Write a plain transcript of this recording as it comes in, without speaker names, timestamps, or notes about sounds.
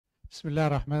بسم الله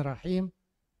الرحمن الرحيم.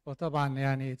 وطبعا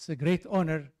يعني it's a great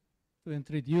honor to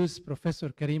introduce Professor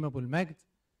Kareem Abu-Elmagd.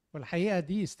 والحقيقة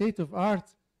دي state of art،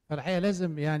 فالحقيقة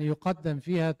لازم يعني يقدم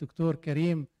فيها الدكتور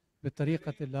كريم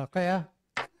بالطريقة اللاقية.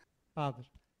 حاضر.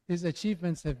 His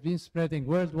achievements have been spreading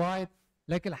worldwide.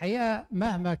 لكن الحقيقة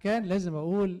مهما كان لازم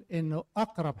أقول إنه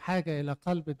أقرب حاجة إلى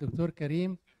قلب الدكتور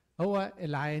كريم هو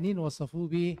العيانين وصفوه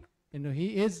به إنه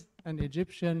he is an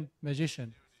Egyptian magician.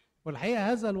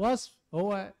 والحقيقة هذا الوصف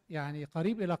هو يعني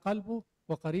قريب إلى قلبه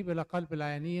وقريب إلى قلب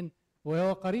العيانين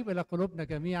وهو قريب إلى قلوبنا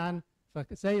جميعا.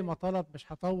 فزي ما طلب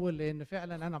مش هطول لأن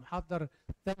فعلا أنا محضر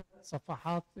 8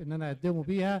 صفحات إن أنا أقدمه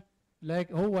بيها،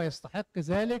 لكن هو يستحق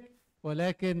ذلك.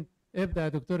 ولكن ابدأ يا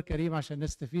دكتور كريم عشان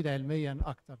نستفيد علميا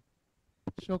أكتر.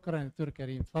 شكرا يا دكتور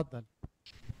كريم، اتفضل.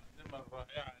 المقدمة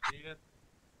الرائعة ديت،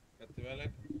 خدت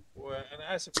بالك؟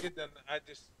 وأنا آسف جدا I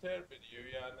disturbed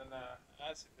you، يعني أنا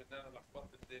آسف إن أنا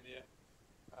لخبطت الدنيا،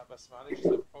 بس معلش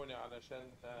سامحوني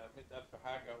علشان 100,000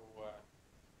 حاجة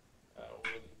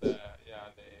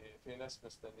يعني في ناس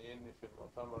مستنييني في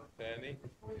المؤتمر الثاني.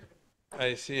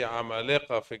 I see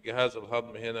عمالقة في الجهاز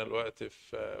الهضمي هنا الوقت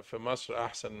في مصر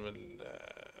أحسن من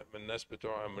الناس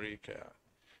بتوع أمريكا يعني.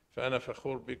 فأنا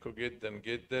فخور بيكم جدا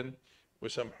جدا،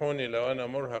 وسامحوني لو أنا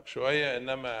مرهق شوية،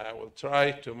 إنما I will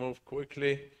try to move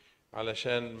quickly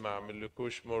علشان ما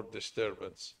أعملكوش more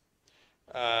disturbance.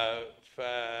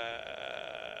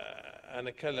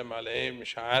 هنتكلم على إيه؟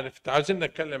 مش عارف، عاوزين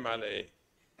نتكلم على إيه؟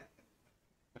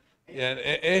 يعني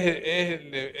إيه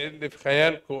اللي في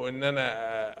خيالكم إن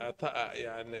أنا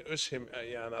يعني أسهم،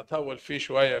 يعني أطول فيه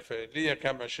شوية، في ليا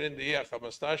كام 20 دقيقة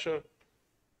 15؟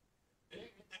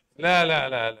 لا لا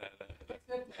لا لا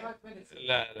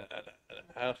لا لا لا،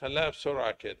 هنخليها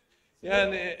بسرعة كده.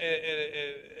 يعني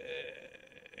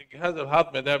الجهاز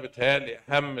الهضمي ده بيتهيألي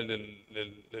أهم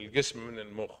للجسم من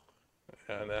المخ.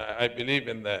 يعني I believe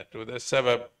in that، وده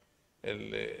السبب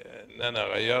إن أنا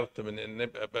غيرت من إن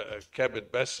نبقى بقى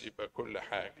كبد بس يبقى كل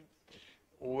حاجة.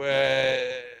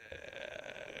 وأي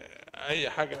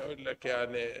حاجة أقول لك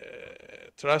يعني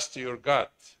trust your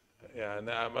gut،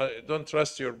 يعني don't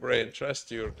trust your brain،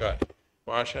 trust your gut.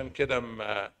 وعشان كده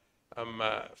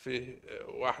أما في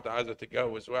واحدة عايزة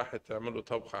تتجوز واحد تعمله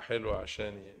طبخة حلوة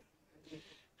عشان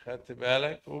خدت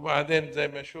بالك. وبعدين زي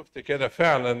ما شفت كده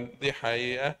فعلا دي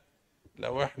حقيقة.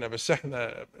 لو احنا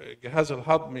الجهاز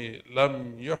الهضمي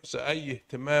لم يحظى أي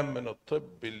اهتمام من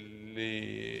الطب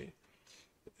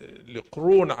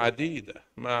لقرون عديدة،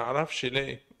 ما أعرفش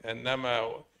ليه،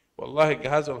 إنما والله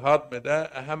الجهاز الهضمي ده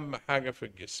أهم حاجة في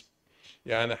الجسم.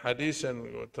 يعني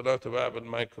حديثا طلعت بقى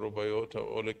بالميكروبيوتا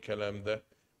وأقول الكلام ده،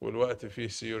 والوقت فيه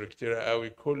سيور كتيرة قوي.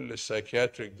 كل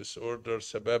السايكياتريك ديس اوردر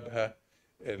سببها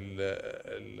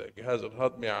الجهاز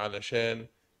الهضمي، علشان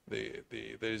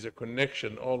there is a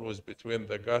connection always between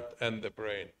the gut and the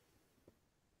brain.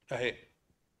 اهي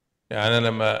يعني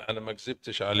انا ما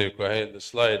كذبتش عليكم، اهي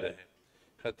السلايد اهي،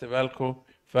 خدت بالكم؟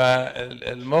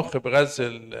 فالمخ بغذي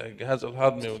الجهاز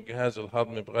الهضمي والجهاز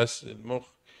الهضمي بغذي المخ.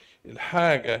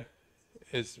 الحاجة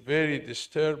is very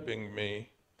disturbing me.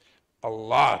 A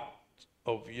lot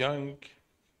of young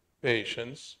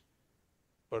patients,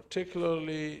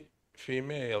 particularly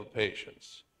female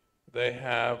patients, they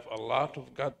have a lot of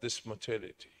gut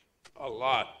dysmotility, a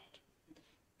lot.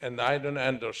 And I don't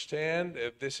understand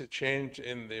if this is change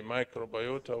in the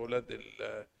microbiota.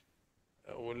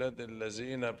 ولاد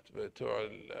الذين بتوع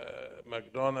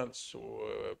ماكدونالدز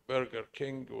وبرجر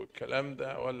كينج والكلام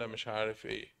ده، ولا مش عارف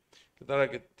ايه.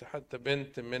 لدرجة حتى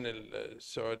بنت من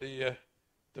السعودية،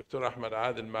 دكتور أحمد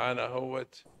عادل معانا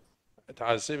اهوت،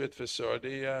 اتعذبت في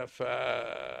السعودية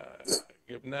فجبناها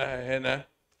هنا،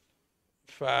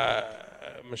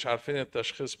 فمش عارفين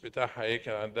التشخيص بتاعها ايه،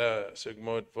 كان عندها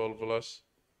سيجمويد فولفولوس،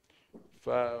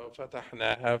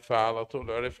 ففتحناها فعلى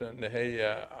طول عرفنا ان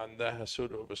هي عندها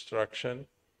سودو اوبستراكشن.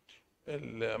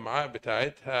 الامعاء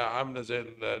بتاعتها عامله زي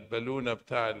البالونه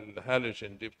بتاع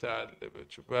الهالوجين دي، بتاع اللي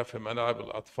بتشوفها في ملاعب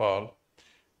الاطفال.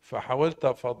 فحاولت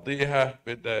افضيها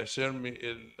بالدايسيرمي،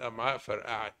 الامعاء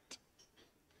فرقعت.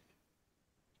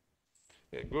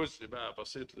 جزء بقى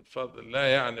بسيط بفضل الله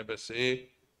يعني، بس ايه،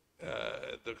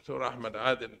 الدكتور احمد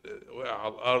عادل وقع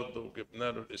على الارض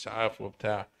وجبنا له الاسعاف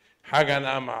وبتاع. حاجه انا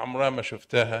عمرها ما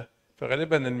شفتها.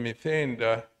 فغالبا الميثين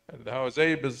ده اللي هو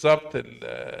زي بالظبط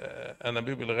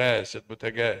انابيب الغاز،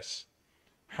 البوتاجاز،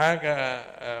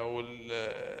 حاجه.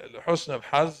 ولحسن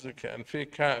الحظ كان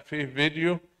في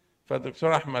فيديو،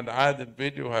 فالدكتور احمد عادل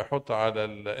فيديو هيحطه على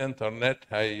الانترنت،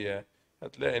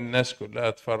 هتلاقي الناس كلها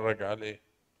تتفرج عليه.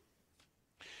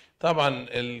 طبعا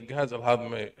الجهاز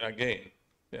الهضمي again،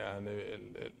 يعني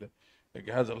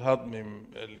الجهاز الهضمي،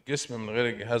 الجسم من غير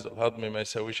الجهاز الهضمي ما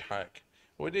يسويش حاجة.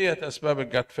 وديت اسباب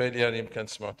الجات فيلير يمكن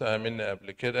سمعتها مني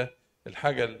قبل كده.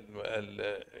 الحاجه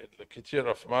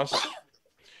الكتيره في مصر،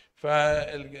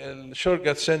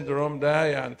 فالشورجت سيندروم ده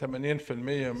يعني 80%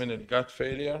 من الجات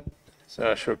فيلير.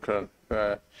 شكرا.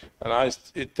 فانا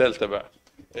عايز التالتة بقى.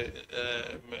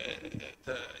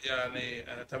 يعني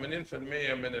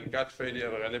 80% من الجات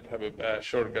فيلير غالبها بيبقى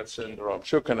شورجت سيندروم.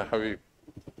 شكرا يا حبيبي.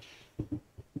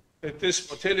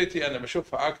 الديسموتيليتي انا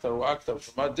بشوفها اكتر واكتر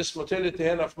في مصر. الديسموتيليتي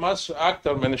هنا في مصر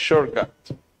اكتر من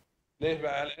الشورجت. ليه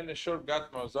بقى؟ لان الشورجت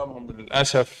معظمهم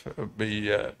للاسف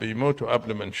بيموتوا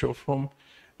قبل ما نشوفهم،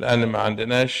 لان ما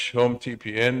عندناش هوم تي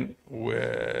بي ان،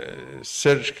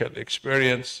 والسيرجيكال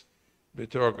اكسبيرينس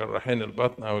بتوع جراحين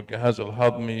البطن او الجهاز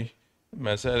الهضمي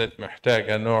ما زالت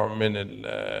محتاجه نوع من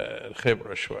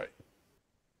الخبره شويه.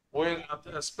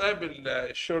 واسباب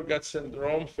الشورجت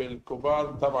سيندروم في الكبار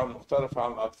طبعا مختلفه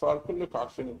عن الاطفال، كلكم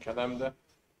عارفين الكلام ده.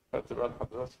 خدت بال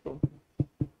حضراتكم؟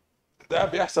 ده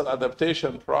بيحصل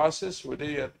ادابتيشن بروسيس،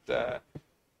 وديت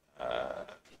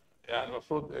يعني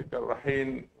المفروض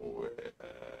الجراحين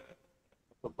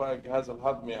واطباء الجهاز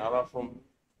الهضمي يعرفهم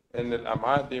ان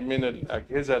الامعاء دي من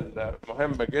الاجهزه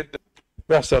المهمه جدا،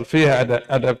 بيحصل فيها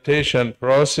ادابتيشن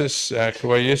بروسيس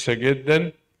كويسه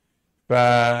جدا.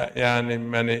 فيعني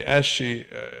ما نيأسش.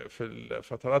 في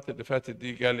الفترات اللي فاتت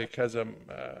دي جالي كذا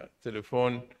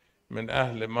تليفون من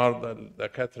اهل مرضى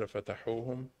الدكاتره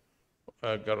فتحوهم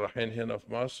جراحين هنا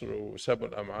في مصر، وسابوا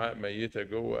الامعاء ميته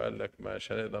جوه. قال لك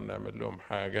مش هنقدر نعمل لهم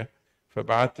حاجه،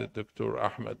 فبعت الدكتور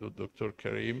احمد والدكتور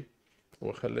كريم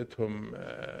وخلتهم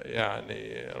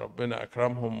يعني ربنا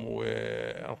اكرمهم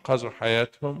وانقذوا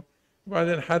حياتهم.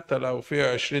 وبعدين حتى لو في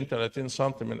 20 30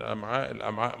 سم من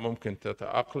الامعاء ممكن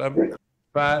تتاقلم.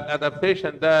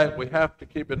 فالادابتيشن ده we have to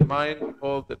keep in mind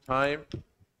all the time.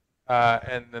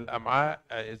 And الأمعاء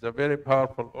is a very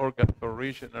powerful organ for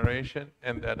regeneration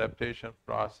and the adaptation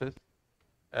process.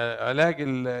 علاج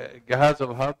الجهاز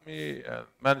الهضمي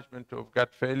management of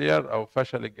gut failure أو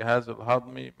فشل الجهاز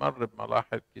الهضمي مر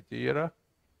بمراحل كتيرة.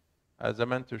 زي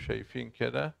ما انتم شايفين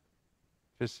كده،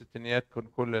 في الستينيات كان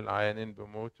كل العيانين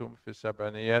بيموتوا. في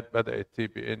السبعينيات بدأ التي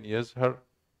بي ان يظهر،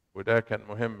 وده كان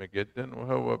مهم جدا،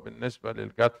 وهو بالنسبة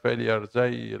للجات فيلير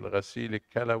زي الغسيل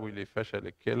الكلوي لفشل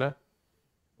الكلى.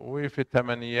 وفي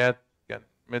الثمانينات كان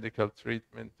ميديكال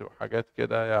تريتمنت وحاجات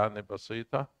كده يعني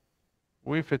بسيطة.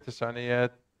 وفي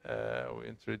التسعينيات we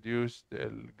introduced the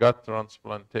gut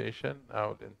transplantation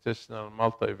أو intestinal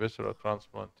multivisceral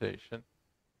transplantation.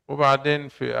 وبعدين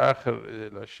في آخر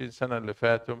ال20 سنة اللي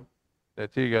فاتوا،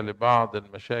 نتيجة لبعض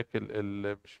المشاكل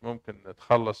اللي مش ممكن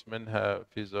نتخلص منها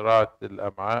في زراعة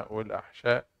الأمعاء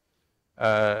والأحشاء،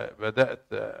 بدأت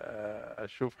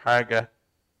أشوف حاجة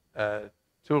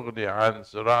تغني عن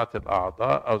زراعة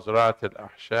الأعضاء أو زراعة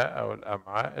الأحشاء أو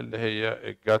الأمعاء، اللي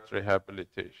هي gut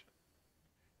rehabilitation.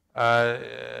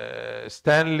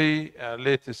 Stanley,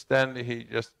 late Stanley, he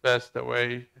just passed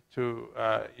away 2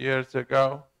 years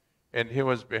ago, and he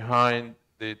was behind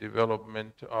the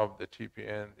development of the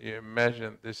TPN. You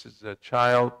imagine this is a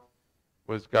child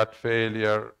with gut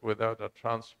failure. Without a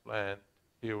transplant,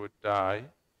 he would die.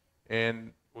 And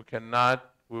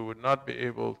we would not be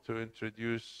able to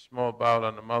introduce small bowel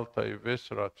and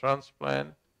multivisceral transplant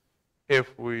if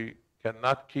we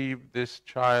cannot keep this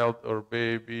child or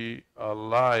baby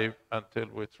alive until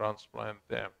we transplant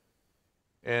them.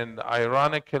 And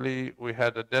ironically, we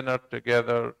had a dinner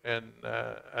together in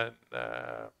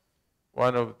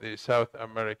one of the South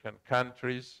American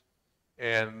countries,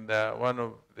 and one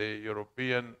of the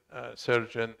European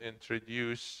surgeons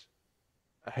introduced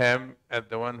him as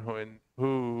the one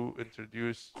who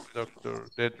introduced Dr.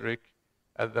 Dedrick,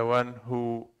 as the one who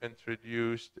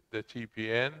introduced the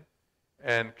TPN,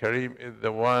 and Kareem is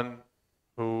the one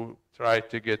who tried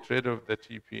to get rid of the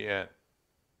TPN.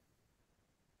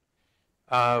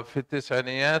 في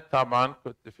التسعينيات طبعا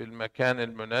كنت في المكان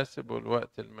المناسب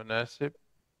والوقت المناسب.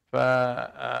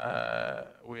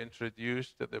 we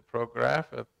introduced the Prograph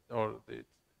or the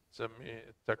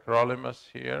tacrolimus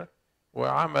here،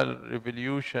 وعمل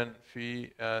ريفوليوشن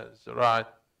في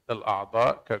زراعة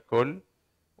الأعضاء ككل.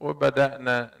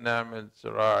 وبدأنا نعمل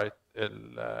زراعة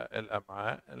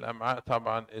الأمعاء. الأمعاء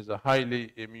طبعا is a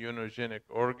highly immunogenic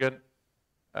organ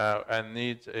and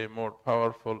needs a more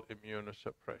powerful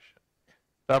immunosuppression.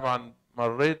 طبعا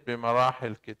مريت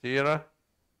بمراحل كثيرة،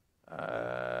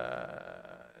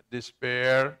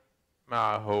 despair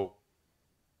مع hope،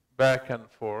 back and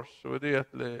forth. وديت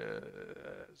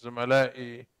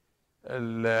لزملائي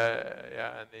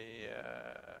يعني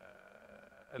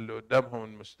اللي قدامهم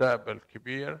المستقبل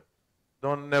كبير.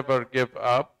 Don't never give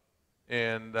up,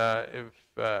 and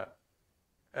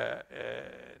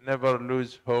never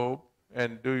lose hope,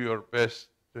 and do your best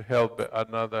to help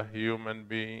another human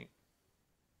being.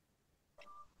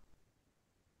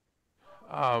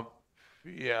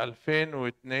 في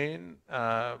 2002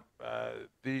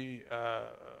 دي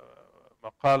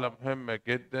مقالة مهمة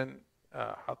جدا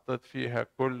حطيت فيها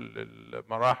كل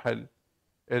المراحل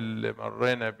اللي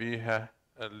مرينا بيها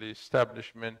ال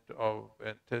establishment of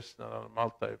intestinal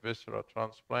multivisceral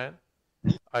transplant.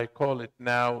 I call it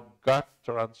now gut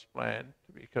transplant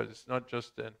because it's not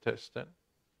just the intestine,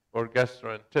 or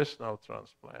gastrointestinal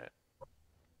transplant.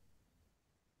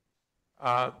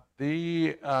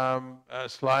 The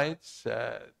slides,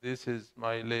 this is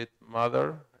my late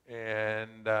mother,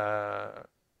 and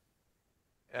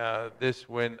this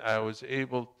when I was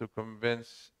able to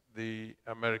convince the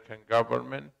American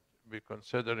government to be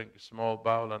considering small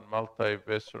bowel and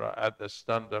multivisceral as the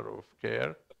standard of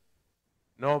care.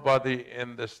 Nobody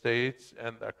in the States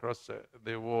and across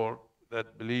the world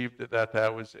that believed that I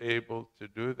was able to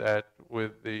do that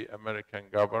with the American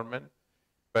government.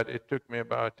 But it took me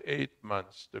about 8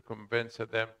 months to convince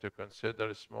them to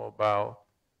consider small bowel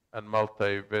and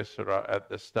multivisceral as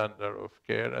the standard of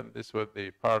care. And this was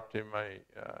the party my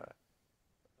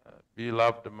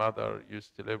beloved mother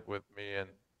used to live with me.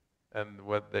 And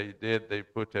what they did, they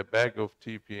put a bag of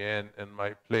TPN in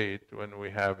my plate when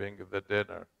we're having the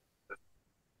dinner.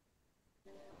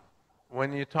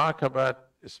 When you talk about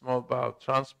a small bowel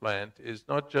transplant, it's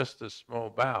not just a small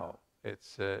bowel,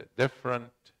 it's a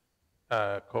different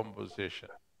composition.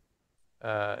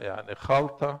 يعني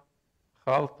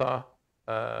خلطة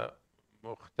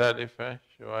مختلفة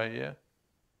شوية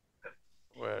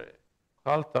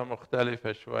خلطة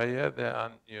مختلفة شوية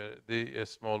دي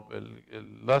اسمه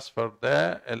الأصفر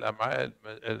ده الأمعاء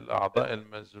الأعضاء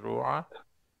المزروعة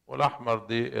والأحمر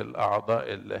دي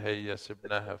الأعضاء اللي هي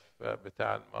سبناها في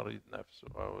بتاع المريض نفسه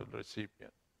أو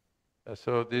الريسيبيان.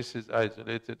 So this is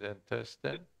isolated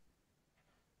intestine.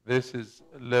 This is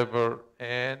liver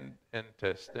and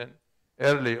intestine.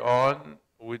 Early on,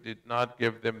 we did not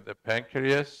give them the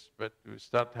pancreas, but we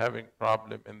start having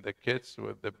problem in the kids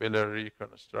with the biliary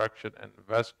reconstruction and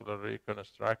vascular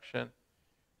reconstruction.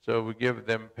 So we give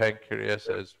them pancreas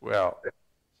as well.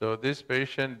 So this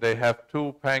patient, they have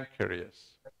 2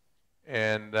 pancreas.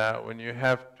 And when you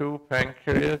have 2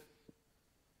 pancreas,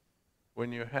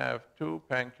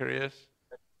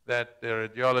 that the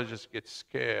radiologist gets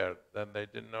scared, then they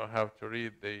didn't know how to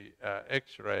read the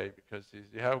X-ray because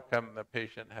how come the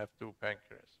patient have 2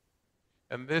 pancreas?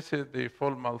 And this is the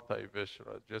full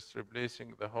multivisceral, just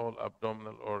replacing the whole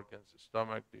abdominal organs,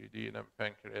 stomach, duodenum,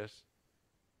 pancreas,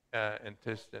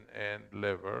 intestine, and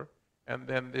liver. And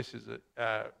then this is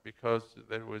because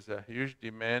there was a huge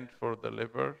demand for the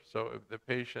liver. So if the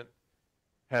patient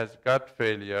has gut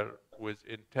failure with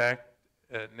intact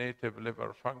native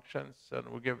liver functions, and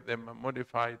we give them a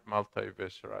modified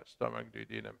multivisceral, stomach,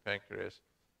 duodenum, pancreas,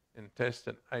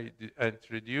 intestine. I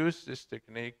introduced this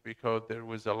technique because there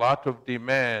was a lot of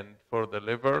demand for the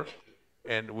liver,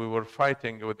 and we were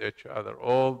fighting with each other.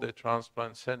 All the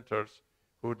transplant centers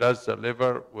who does the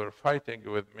liver were fighting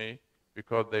with me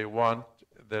because they want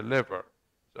the liver.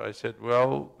 So I said,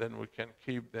 well, then we can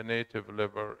keep the native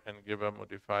liver and give a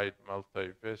modified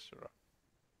multivisceral.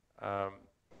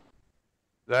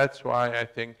 That's why I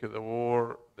think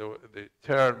the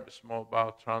term small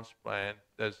bowel transplant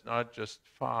does not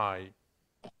justify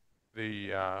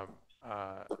the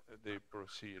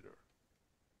procedure.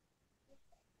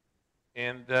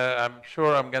 And I'm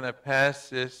sure I'm going to pass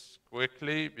this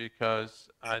quickly because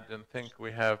I don't think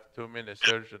we have too many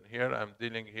surgeons here. I'm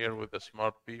dealing here with the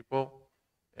smart people,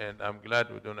 and I'm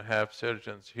glad we don't have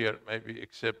surgeons here, maybe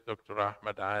except Dr.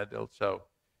 Ahmed Adil. So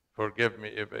forgive me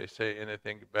if I say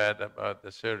anything bad about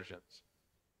the surgeons.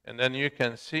 And then you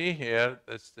can see here,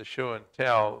 that's the show and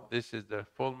tell. This is the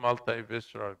full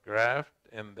multivisceral graft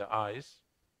in the eyes.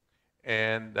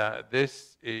 And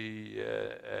this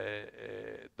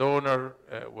donor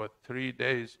was 3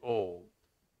 days old.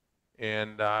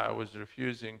 And I was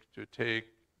refusing to take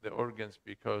the organs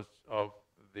because of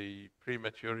the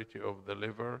prematurity of the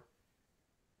liver.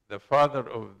 The father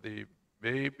of the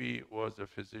baby was a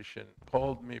physician,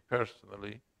 called me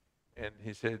personally, and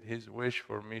he said his wish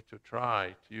for me to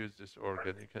try to use this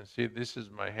organ. You can see this is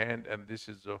my hand and this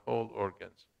is the whole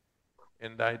organs.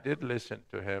 And I did listen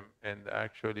to him, and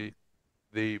actually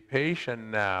the patient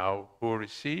now who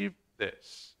received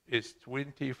this is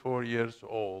 24 years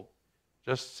old.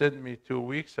 Just sent me 2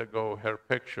 weeks ago her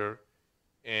picture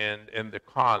and in the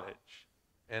college.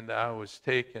 And I was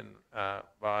taken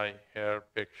by her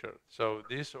picture. So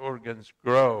these organs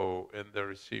grow in the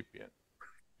recipient.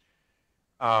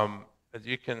 As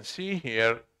you can see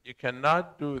here, you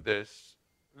cannot do this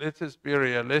let us be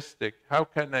realistic. How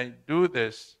can I do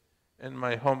this in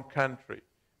my home country?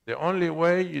 The only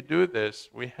way you do this,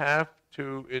 we have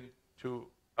to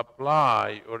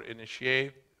apply or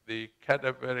initiate the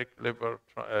cadaveric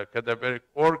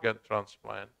organ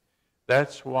transplant.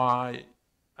 That's why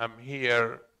I'm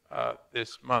here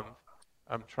this month.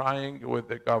 I'm trying with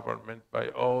the government by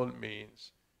all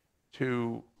means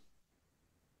to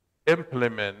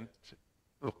implement.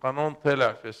 القانون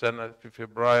طلع في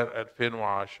فبراير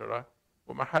 2010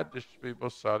 وما حدش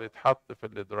بيبص عليه، اتحط في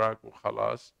الادراج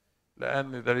وخلاص،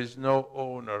 لأن there is no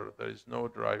owner, there is no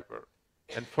driver.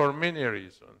 And for many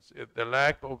reasons, the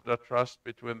lack of the trust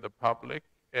between the public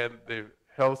and the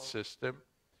health system,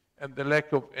 and the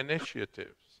lack of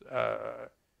initiatives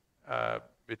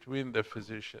between the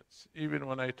physicians. Even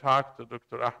when I talked to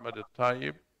Dr. Ahmed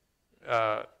al-Tayyib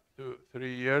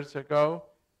 3 years ago,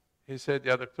 he said,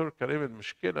 يا دكتور كريم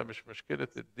المشكلة مش مشكلة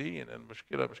الدين،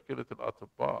 المشكلة مشكلة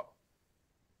الأطباء.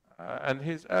 And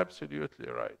he's absolutely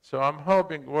right. So I'm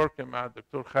hoping working with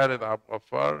Dr. Khalid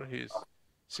Abghafar, he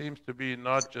seems to be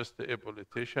not just a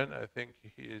politician. I think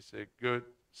he is a good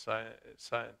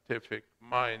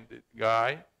scientific-minded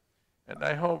guy. And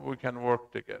I hope we can work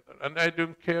together. And I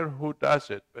don't care who does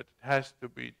it, but it has to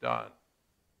be done.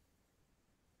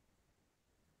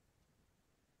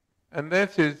 And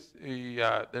that is,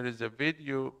 there is a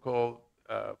video called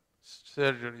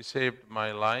Surgery Saved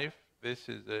My Life. This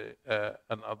is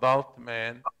an adult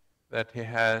man that he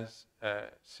has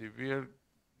severe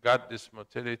gut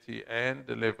dysmotility and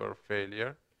liver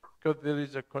failure. Because there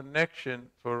is a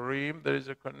connection for Reem, there is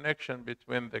a connection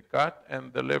between the gut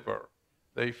and the liver.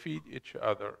 They feed each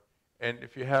other. And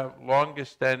if you have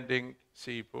long-standing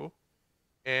SIBO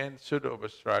and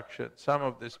pseudo-obstruction, some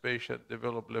of this patient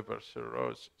develop liver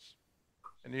cirrhosis.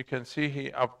 And you can see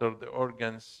here after the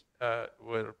organs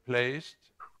were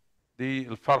placed,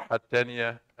 الفرحة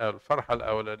الثانية الفرحة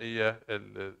الأولانية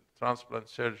the transplant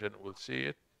surgeon will see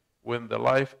it. When the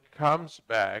life comes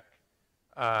back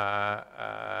to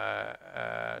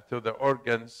the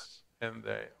organs in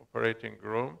the operating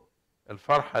room,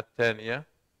 الفرحة الثانية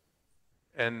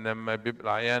إن لما بيبقى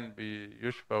العيان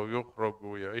بيشفى ويخرج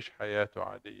ويعيش حياته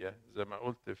عادية زي ما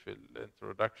قلت في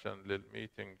الانترودكشن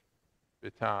للميتنج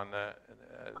بتاعنا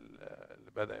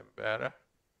اللي بدأ امبارح.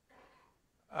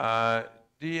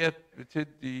 ديت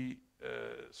بتدي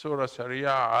صورة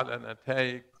سريعة على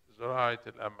نتائج زراعة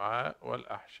الأمعاء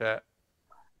والأحشاء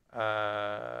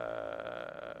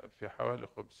في حوالي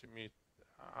 500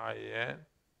 عيان.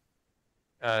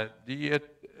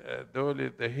 ديت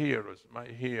دول the heroes, my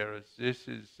heroes. This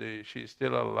is she's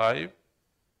still alive.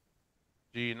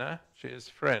 Gina, she is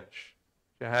French.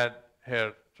 She had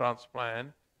her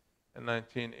transplant in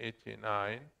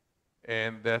 1989,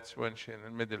 and that's when she's in the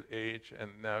middle age,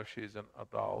 and now she's an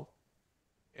adult.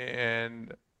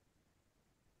 And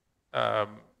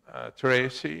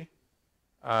Tracy,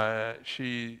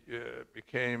 she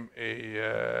became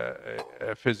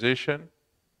a physician.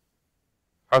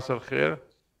 حصل خير.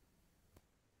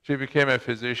 She became a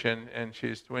physician, and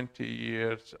she's 20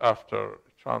 years after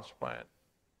transplant.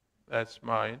 That's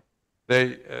mine.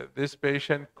 This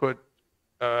patient could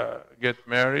get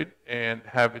married and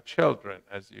have children,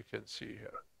 as you can see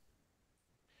here.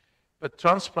 But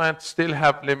transplants still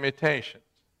have limitations.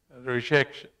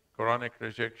 Rejection, chronic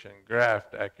rejection,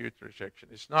 graft, acute rejection.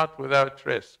 It's not without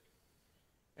risk.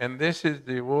 And this is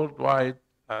the worldwide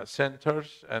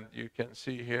centers, and you can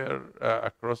see here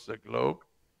across the globe.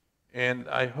 And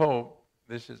I hope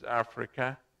this is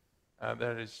Africa.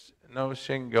 There is no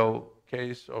single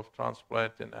case of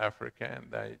transplant in Africa,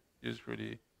 and I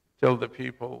usually tell the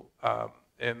people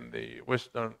in the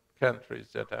Western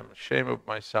countries that I'm ashamed of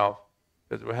myself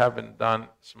because we haven't done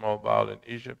small bowel in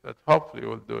Egypt, but hopefully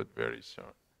we'll do it very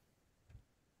soon.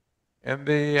 And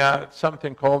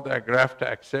something called a graft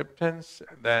acceptance,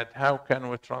 that how can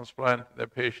we transplant the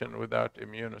patient without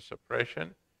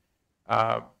immunosuppression?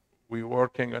 We're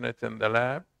working on it in the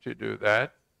lab to do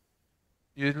that.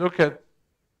 You look at,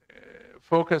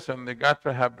 focus on the gut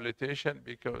rehabilitation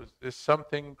because it's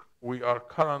something we are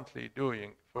currently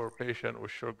doing for patients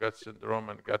with short gut syndrome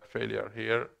and gut failure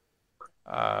here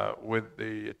with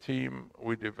the team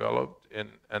we developed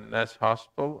in NS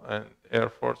Hospital and Air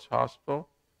Force Hospital,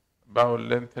 bowel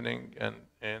lengthening and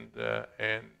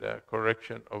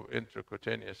correction of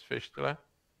intracutaneous fistula.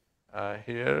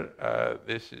 Here,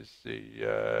 this is the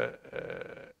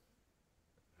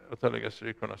autologous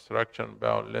reconstruction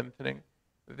bowel lengthening.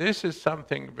 This is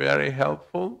something very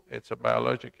helpful. It's a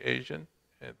biologic agent,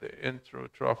 the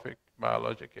introtrophic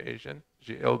biologic agent,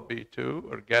 GLB2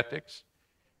 or GATX.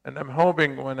 And I'm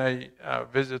hoping when I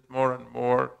visit more and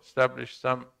more, establish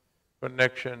some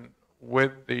connection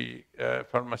with the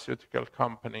pharmaceutical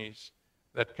companies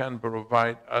that can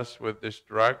provide us with this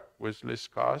drug with less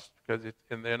cost, because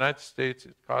in the United States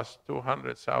it costs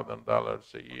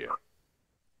 $200,000 a year.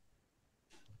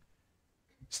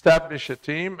 Establish a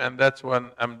team, and that's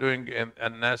what I'm doing in a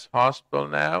NAS hospital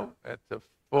now. It's a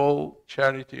full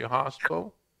charity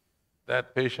hospital.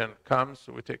 That patient comes,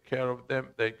 we take care of them,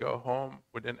 they go home,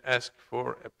 we didn't ask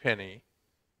for a penny.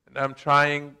 And I'm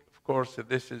trying, of course,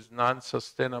 this is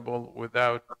non-sustainable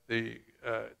without the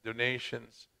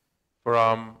donations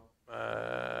from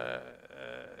the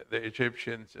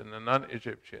Egyptians and the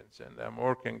non-Egyptians, and I'm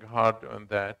working hard on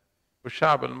that.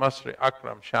 والشعب المصري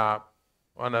أكرم شعب،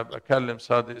 وأنا بكلم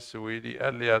صادق السويدي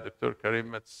قال لي يا دكتور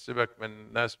كريم ما تسيبك من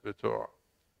الناس بتوع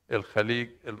الخليج،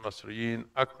 المصريين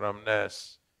أكرم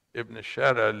ناس. ابن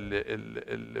الشارع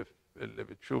اللي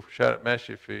بتشوف شارع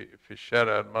ماشي في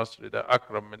الشارع المصري ده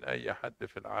أكرم من أي حد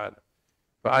في العالم.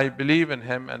 But I believe in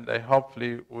him, and I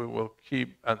hopefully we will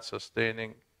keep and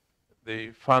sustaining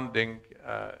the funding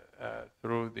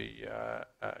through the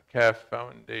CAF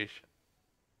Foundation.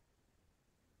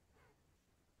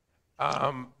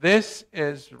 This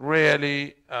is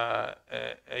really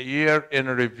a year in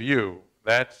review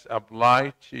that's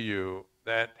applied to you,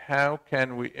 that how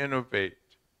can we innovate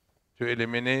to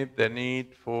eliminate the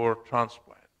need for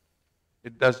transplant.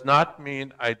 It does not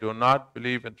mean I do not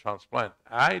believe in transplant.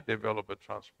 I develop a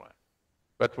transplant.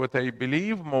 But what I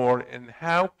believe more in,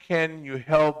 how can you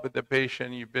help the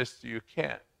patient the best you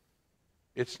can?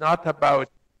 It's not about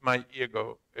my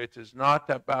ego. It is not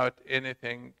about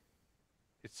anything.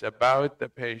 It's about the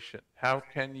patient. How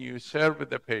can you serve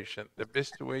the patient the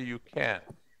best way you can?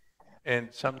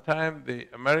 And sometimes the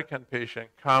American patient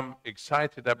come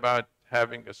excited about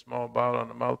having a small bowel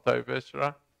and a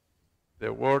multivisceral.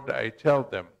 The word I tell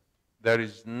them, there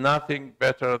is nothing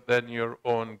better than your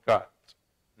own gut.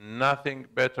 Nothing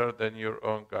better than your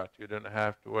own gut. You don't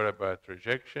have to worry about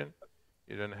rejection.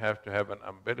 You don't have to have an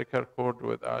umbilical cord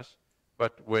with us.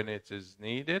 But when it is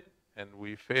needed and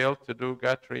we fail to do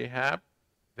gut rehab,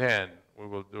 then we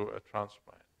will do a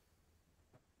transplant.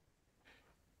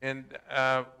 And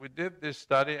we did this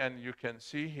study, and you can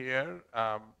see here,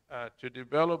 to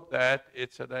develop that,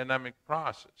 it's a dynamic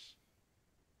process.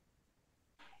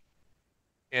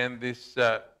 And this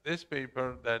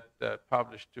paper that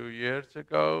published 2 years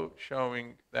ago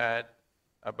showing that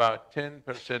about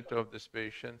 10% of these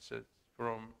patients is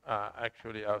from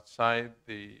actually outside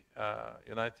the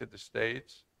United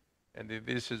States. And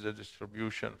this is a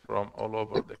distribution from all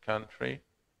over the country.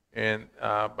 And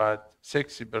about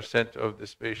 60% of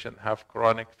these patients have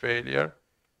chronic failure.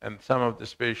 And some of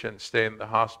these patients stay in the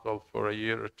hospital for a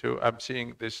year or two. I'm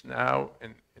seeing this now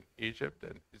in Egypt,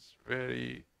 and it's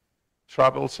very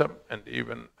troublesome. And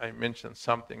even I mentioned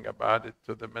something about it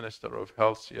to the Minister of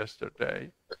Health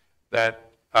yesterday,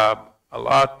 that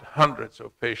hundreds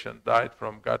of patients died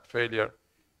from gut failure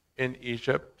in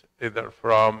Egypt, either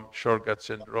from short gut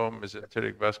syndrome,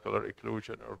 mesenteric vascular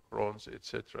occlusion, or Crohn's, et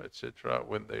cetera,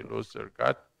 when they lose their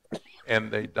gut.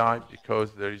 And they die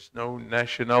because there is no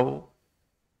national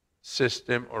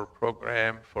system or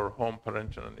program for home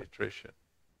parenteral nutrition.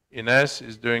 Ines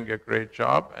is doing a great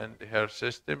job, and her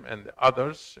system, and the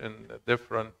others in the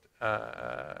different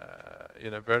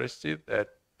universities that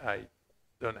I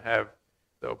don't have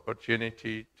the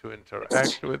opportunity to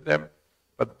interact with them.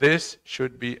 But this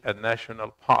should be a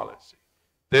national policy.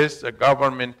 The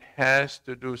government has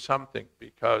to do something,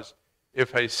 because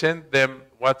if I send them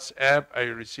WhatsApp I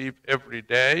receive every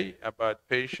day about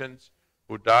patients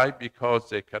who die because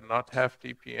they cannot have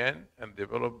TPN and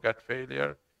develop gut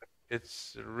failure,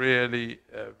 it's really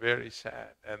very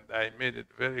sad. And I made it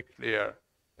very clear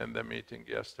in the meeting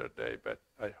yesterday, but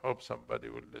I hope somebody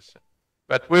will listen.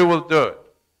 But we will do it.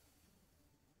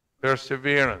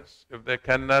 Perseverance. If they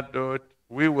cannot do it,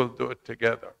 we will do it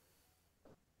together.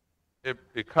 If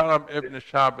Kareem Ibn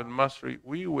Shab al-Masri,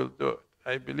 we will do it.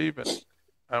 I believe in it.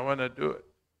 I want to do it.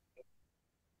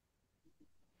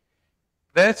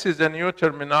 This is a new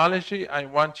terminology. I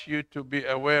want you to be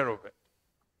aware of it.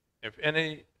 If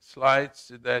any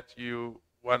slides that you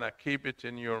want to keep it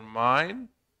in your mind,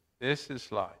 this is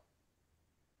slide.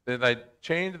 That I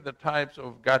changed the types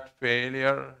of gut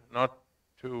failure, not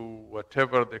to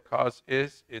whatever the cause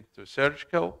is, into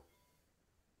surgical.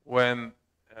 when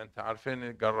انت عارفين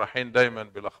الجراحين دايما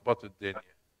بيلخبطوا الدنيا.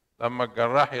 لما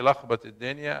الجراح يلخبط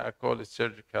الدنيا I call it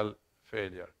surgical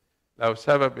failure. لو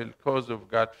سبب ال cause of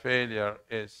gut failure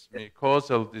is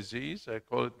mucosal disease, I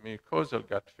call it mucosal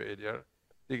gut failure.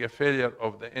 The failure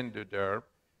of the endoderm.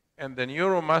 And the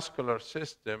neuromuscular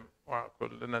system,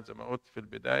 وكلنا زي ما قلت في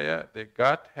البداية, the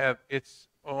gut has its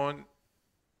own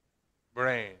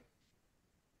brain.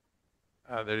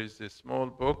 There is a small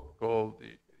book called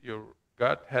Your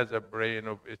Gut Has a Brain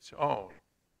of Its Own.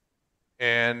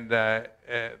 And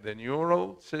the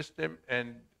neural system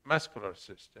and muscular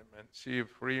system. And see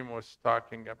if Reem was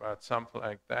talking about something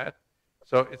like that.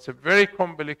 So it's a very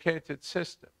complicated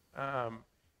system.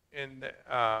 And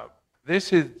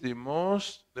this is the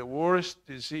worst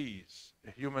disease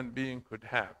a human being could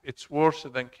have. It's worse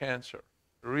than cancer.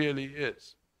 It really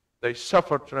is. They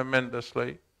suffer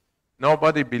tremendously.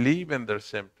 Nobody believes in their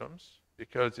symptoms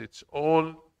because it's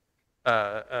all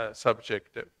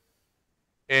subjective.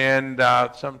 And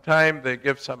sometimes they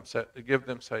give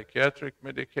them psychiatric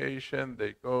medication.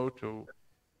 They go to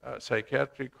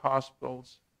psychiatric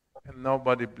hospitals, and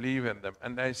nobody believes in them.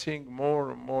 And I think more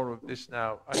and more of this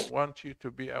now. I want you to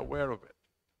be aware of it.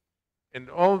 And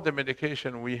all the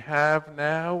medication we have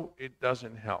now, it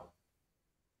doesn't help.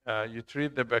 You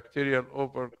treat the bacterial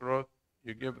overgrowth.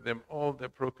 You give them all the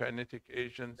prokinetic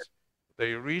agents.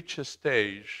 They reach a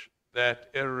stage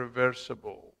that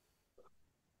irreversible.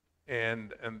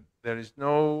 And there is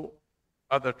no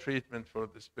other treatment for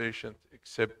this patient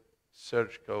except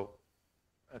surgical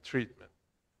treatment.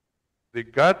 The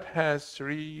gut has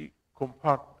 3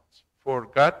 compartments: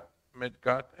 foregut,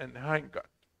 midgut, and hindgut.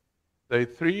 The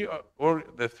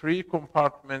three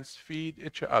compartments feed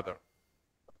each other.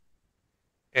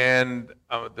 And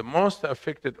the most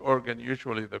affected organ,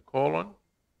 usually the colon,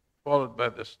 followed by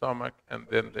the stomach, and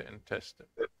then the intestine.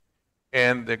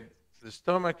 And the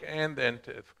stomach and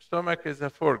the stomach is a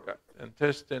foregut,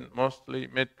 intestine mostly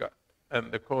midgut,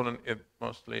 and the colon is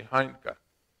mostly hindgut.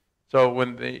 So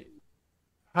when the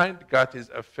hindgut is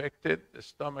affected, the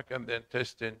stomach and the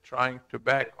intestine trying to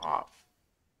back off.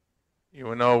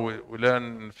 You know, we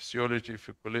learn in physiology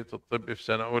في كلية الطب في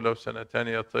سنة أولى وسنة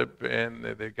ثانية طب in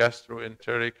the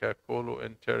gastroenteric,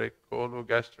 coloenteric,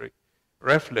 cologastric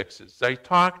reflexes. They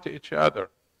talk to each other.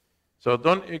 So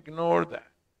don't ignore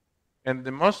that. And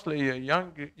they're mostly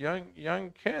young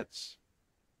kids.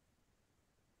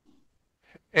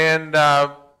 And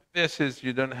this is,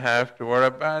 you don't have to worry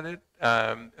about it.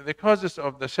 The causes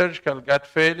of the surgical gut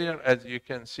failure, as you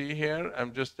can see here,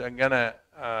 I'm gonna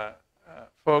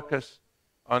focus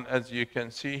on, as you can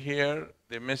see here,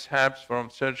 the mishaps from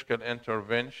surgical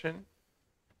intervention,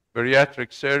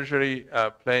 bariatric surgery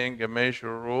playing a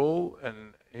major role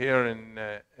here in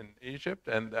Egypt,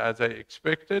 and as I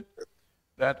expected,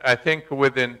 that I think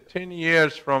within 10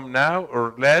 years from now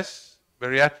or less,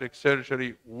 bariatric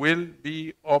surgery will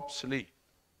be obsolete.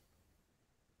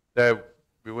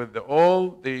 With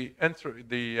all the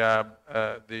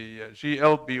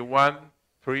GLP-1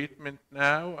 treatment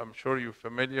now, I'm sure you're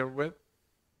familiar with.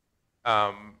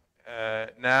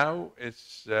 Now it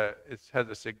has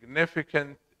a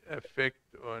significant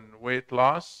effect on weight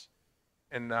loss,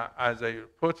 and as I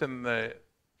put in the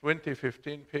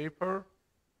 2015 paper,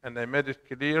 and I made it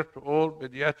clear to all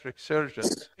pediatric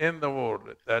surgeons in the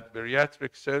world that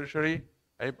bariatric surgery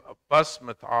هيبقى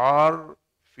بصمة عار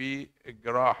في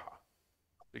الجراحة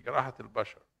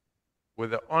البشر. With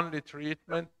the only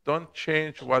treatment, don't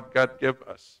change what God gave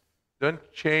us.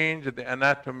 Don't change the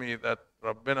anatomy that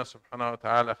ربنا سبحانه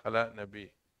وتعالى خلقنا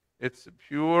بيه. It's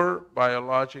pure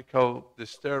biological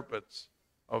disturbance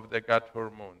of the gut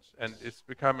hormones, and it's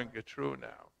becoming true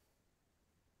now.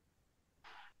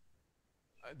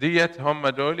 ديت هم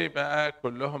دول بقى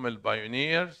كلهم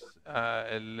البايونيرز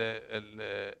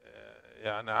اللي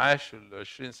يعني عاشوا ال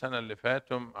 20 سنة اللي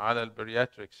فاتوا على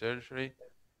البرياتريك surgery,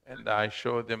 and I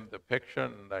showed them the picture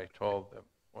and I told them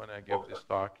when I gave this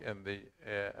talk in the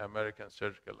American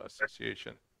Surgical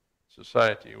Association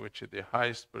Society, which is the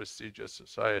highest prestigious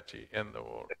society in the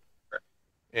world.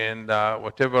 And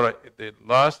whatever the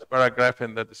last paragraph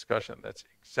in the discussion, that's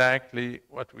exactly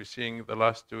what we're seeing the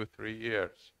last 2-3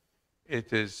 years.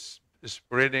 It is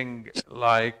spreading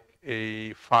like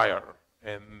a fire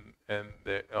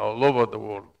all over the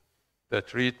world,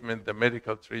 the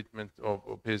medical treatment of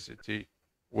obesity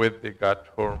with the gut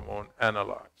hormone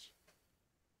analogs.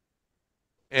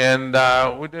 And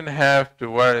we don't have to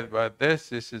worry about this.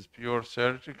 This is pure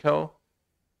surgical.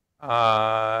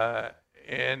 And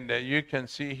you can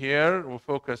see here, we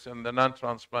focus on the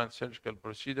non-transplant surgical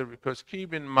procedure, because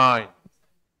keep in mind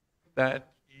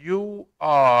that you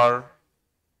are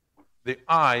the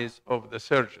eyes of the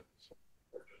surgeons.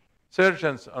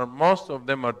 Surgeons most of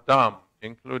them are dumb,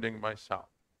 including myself.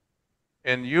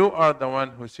 And you are the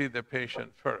one who see the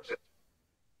patient first.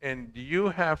 And you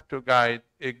have to guide.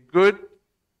 A good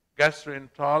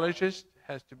gastroenterologist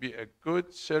has to be a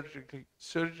good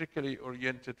surgically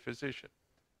oriented physician,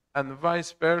 and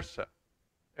vice versa.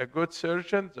 A good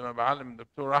surgeon, زي ما بعلم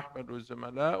الدكتور أحمد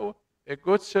وزملائه, a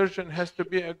good surgeon has to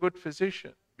be a good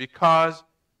physician, because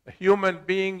A human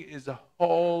being is a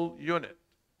whole unit.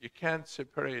 You can't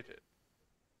separate it.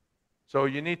 So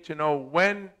you need to know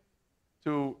when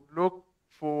to look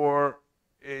for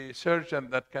a surgeon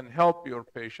that can help your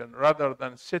patient rather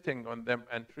than sitting on them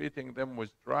and treating them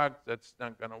with drugs that's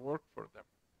not going to work for them.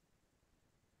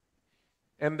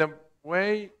 And the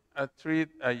way I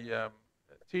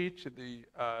teach the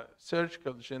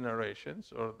surgical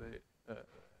generations, or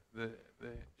the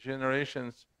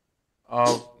generations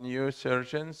of new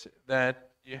surgeons, that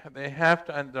they have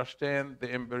to understand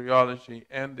the embryology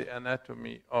and the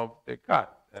anatomy of the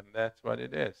gut, and that's what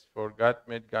it is: foregut,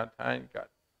 midgut, hindgut.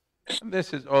 And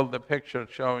this is all the picture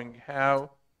showing how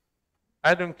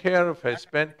I don't care if I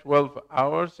spend 12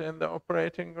 hours in the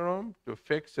operating room to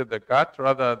fix the gut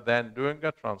rather than doing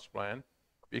a transplant,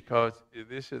 because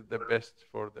this is the best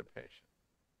for the patient.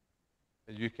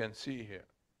 As you can see here.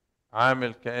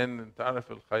 عامل كأن انت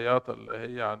عارف الخياطة اللي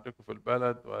هي عندكم في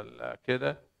البلد ولا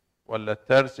كده، ولا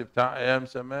الترز بتاع أيام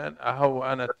زمان، أهو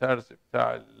أنا الترز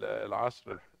بتاع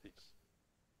العصر الحديث.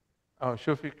 أهو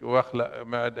شوفك واخلق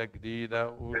معدة جديدة،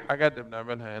 والحاجات اللي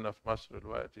بنعملها هنا في مصر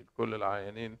دلوقتي لكل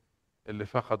العيانين اللي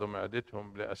فقدوا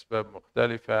معدتهم لأسباب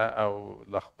مختلفة أو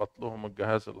لخبط لهم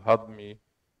الجهاز الهضمي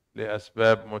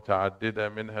لأسباب متعددة،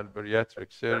 منها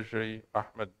البرياتريك سيرجري.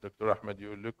 الدكتور أحمد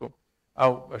يقول لكم.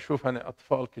 أو بشوف أنا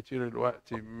أطفال كتير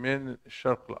دلوقتي من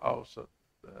الشرق الأوسط،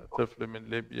 طفل من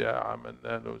ليبيا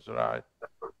عملنا له زراعة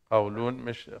قولون،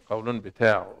 مش قولون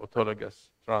بتاعه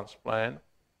اوتولوجاس ترانسبلانت،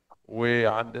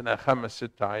 وعندنا 5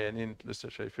 6 عيانين لسه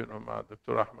شايفينهم مع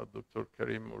الدكتور أحمد الدكتور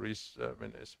كريم موريس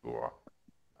من أسبوع.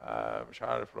 مش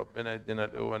عارف، ربنا يدينا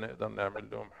القوة نقدر نعمل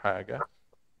لهم حاجة.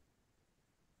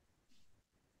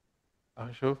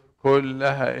 أشوف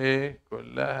كلها إيه،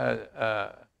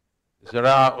 كلها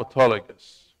زراعة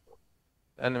اوتولوجاس،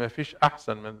 لأن ما فيش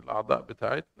أحسن من الأعضاء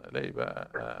بتاعتنا. ليه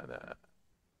بقى؟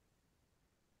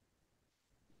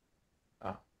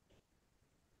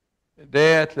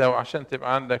 ديت لو عشان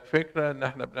تبقى عندك فكرة إن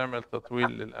إحنا بنعمل تطويل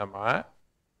للأمعاء.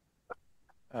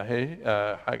 أهي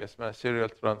حاجة اسمها سيريال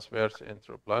ترانسفيرس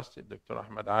انتروبلاستي. الدكتور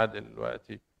أحمد عادل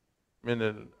دلوقتي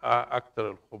من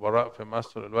أكثر الخبراء في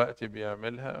مصر دلوقتي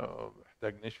بيعملها، وما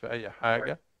بيحتاجنيش في أي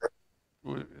حاجة.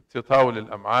 تطاول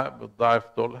الأمعاء بتضاعف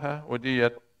طولها،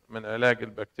 وديت من علاج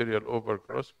البكتيريا الأوفر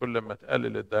كروس. كل ما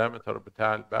تقلل الديامتر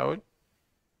بتاع الباول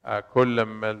كل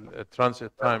ما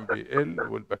الترانزيت تايم بيقل،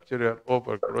 والبكتيريا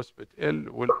الأوفر كروس بتقل،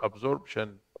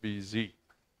 والابزوربشن بيزيد.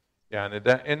 يعني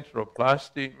ده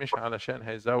انتروبلاستي مش علشان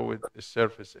هيزود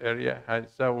السيرفيس اريا،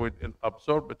 هيزود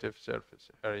الابزوربتيف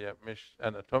سيرفيس اريا، مش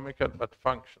anatomical but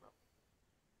functional.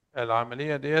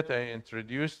 العملية ديت I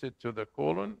introduced it to the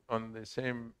colon on the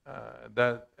same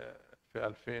ده في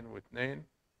 2002.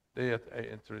 ديت I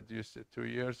introduced it 2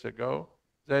 years ago.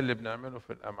 زي اللي بنعمله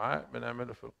في الأمعاء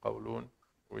بنعمله في القولون.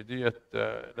 وديت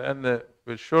لأن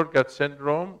بالشورجت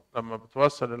سيندروم لما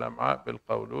بتوصل الأمعاء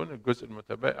بالقولون الجزء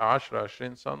المتبقي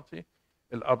 10-20 سنتي،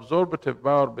 الابزوربتيف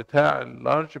باور بتاع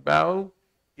اللارج باول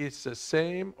is the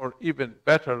same or even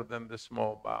better than the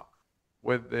small bowel.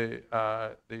 With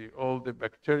all the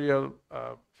bacterial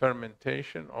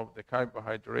fermentation of the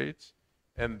carbohydrates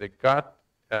and the gut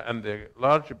and the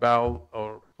large bowel or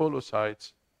polycytes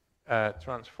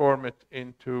transform it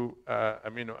into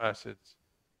amino acids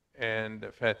and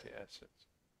fatty acids.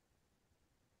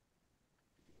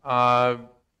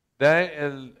 ده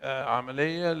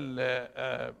العملية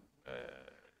اللي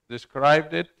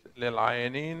described it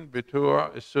للعيانين بتوع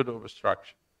السودو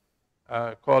obstruction.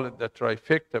 Call it the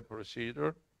trifecta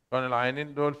procedure. كان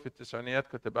العيانين دول في التسعينيات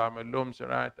كنت بعمل لهم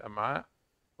زراعة أمعاء،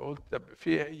 فقلت طب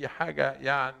في أي حاجة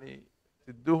يعني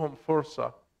تدوهم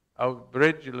فرصة أو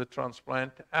بريدج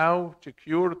للترانسبلانت أو to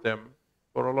cure them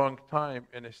for a long time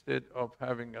instead of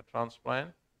having a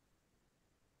transplant.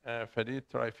 فدي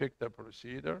trifecta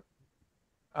procedure.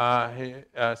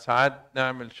 ساعات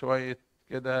نعمل شوية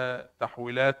كده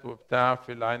تحويلات وبتاع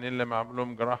في العينين اللي معمول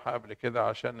لهم جراحة قبل كده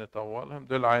عشان نطولهم.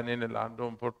 دول العينين اللي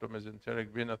عندهم بورتو ميزنتريك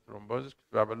فينا ثرومبوزيس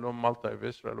كنت بعمل لهم مالتي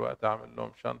فيسرال وقت اعمل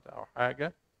لهم شنطة او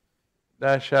حاجة.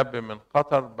 ده شاب من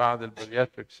قطر بعد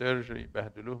البرياتريك سيرجري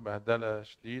بهدلوه بهدلة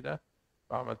شديدة،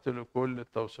 فعملت له كل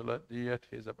التوصيلات ديت.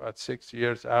 He's about 6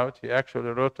 years out. He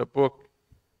actually wrote a book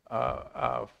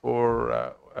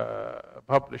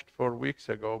published 4 weeks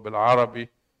ago بالعربي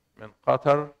من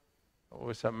قطر،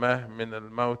 وسماه من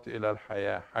الموت إلى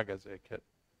الحياة، حاجة زي كده.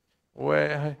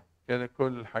 وكده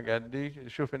كل الحاجات دي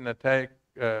شوف النتائج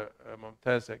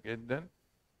ممتازة جدا.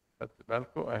 خدت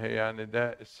بالكم اهي، يعني ده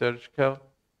السيرجيكال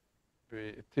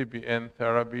تي بي ان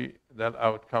ثيرابي، ده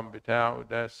الاوت كم بتاعه،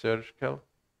 ده السيرجيكال.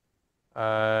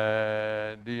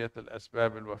 ديت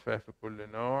الاسباب الوفاة في كل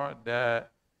نوع.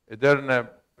 ده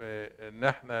قدرنا ان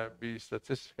احنا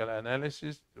statistical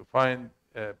analysis to find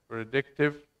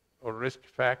predictive or risk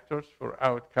factors for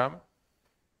outcome.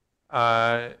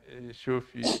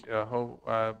 شوفي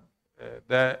هو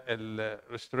ده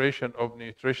restoration of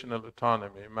nutritional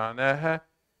autonomy معناها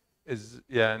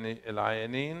يعني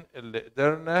العيانين اللي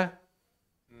قدرنا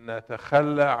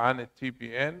نتخلى عن التي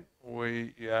بي ان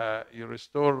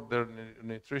restore their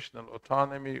nutritional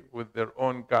autonomy with their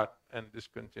own gut and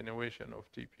discontinuation of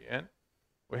TPN.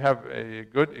 We have a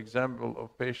good example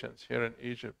of patients here in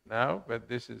Egypt now, but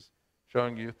this is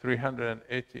showing you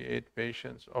 388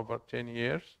 patients over 10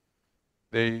 years.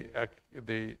 The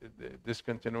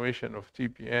discontinuation of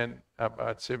TPN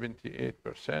about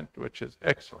 78%, which is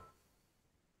excellent.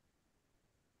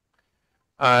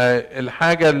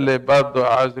 الحاجة اللي برضو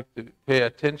عاوزك pay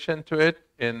attention to it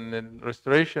in the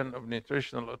restoration of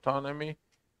nutritional autonomy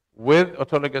with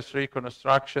autologous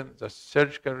reconstruction, the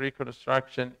surgical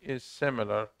reconstruction is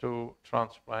similar to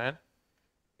transplant.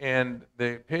 And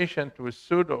the patient with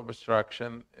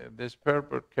pseudo-obstruction, this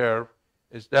purple curve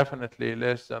is definitely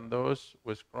less than those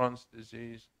with Crohn's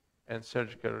disease and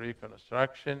surgical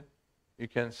reconstruction. You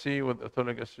can see with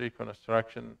autologous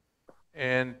reconstruction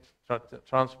and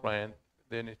transplant,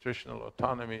 the nutritional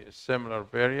autonomy is similar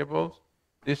variables.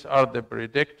 These are the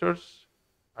predictors.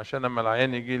 عشان لما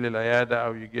العيان يجي لي العياده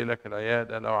او يجي لك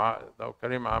العياده لو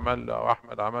كريم عمل له او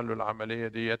احمد عمل له العمليه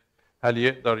ديت هل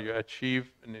يقدر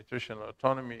ياتشيف النيوتريشنال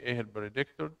اوتونومي؟ ايه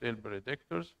البريدكتور؟ ايه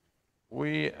البريدكتورز؟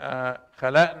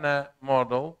 وخلقنا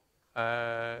موديل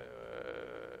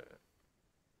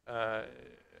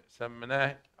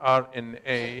سميناه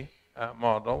RNA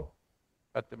موديل.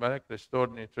 خدت بالك؟ Restored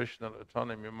Nutritional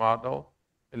Autonomy Model.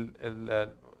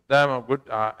 ده موجود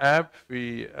اب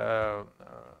في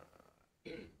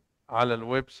على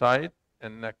الويب سايت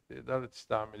انك تقدر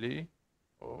تستعمليه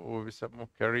وبيسموه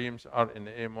كريمز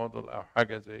RNA موديل او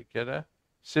حاجه زي كده.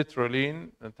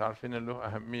 سيترولين انت عارفين ان له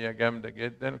اهميه جامده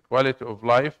جدا. Quality of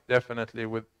life definitely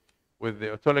with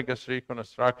the autologous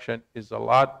reconstruction is a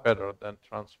lot better than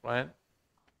transplant.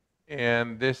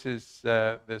 And this is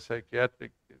the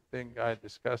psychiatric thing I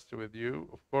discussed with you.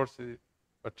 Of course,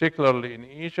 particularly in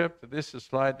Egypt, this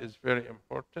slide is very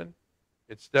important.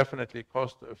 It's definitely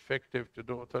cost effective to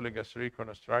do autologous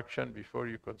reconstruction before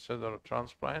you consider a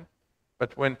transplant.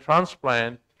 But when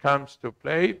transplant comes to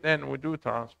play, then we do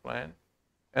transplant.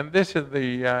 And this is the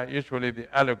usually the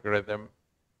algorithm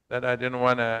that I didn't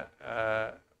want to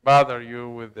bother you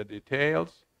with the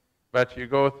details. But you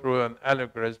go through an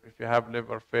algorithm. If you have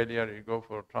liver failure, you go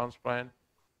for a transplant.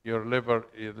 Your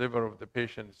liver of the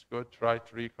patient is good. Try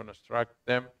to reconstruct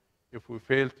them. If we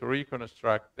fail to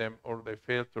reconstruct them or they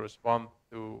fail to respond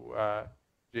to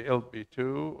GLP-2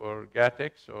 or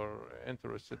GATX or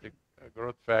enterocytic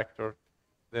growth factor,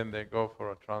 then they go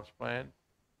for a transplant.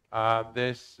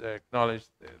 This knowledge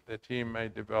the team may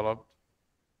develop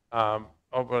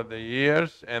over the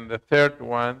years. And the third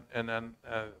one, and then,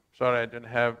 sorry I didn't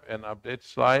have an update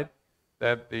slide,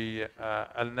 that the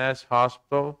Al-Nas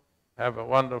Hospital have a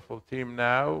wonderful team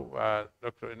now.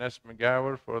 Dr. Ines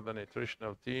McGower for the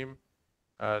nutritional team,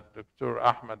 Dr.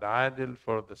 Ahmed Adil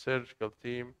for the surgical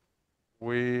team,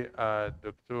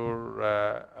 Dr.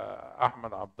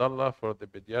 Ahmed Abdullah for the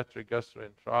pediatric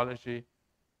gastroenterology,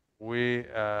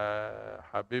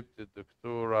 حبيبتي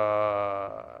الدكتورة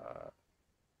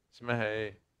اسمها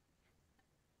ايه؟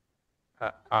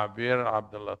 عبير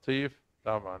عبد اللطيف.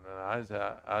 طبعا انا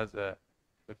عايزة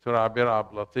دكتورة عبير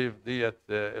عبد اللطيف ديت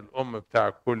الام بتاع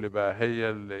الكل بقى، هي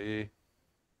اللي ايه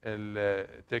اللي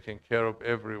taking care of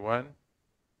everyone.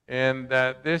 And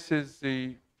this is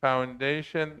the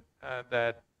foundation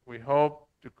that we hope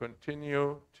to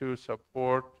continue to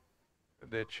support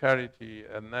the charity,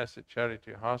 Al-Nasser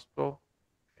Charity Hospital.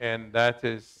 And that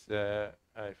is,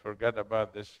 I forgot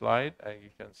about this slide,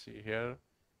 you can see here.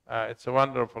 It's a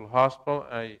wonderful hospital.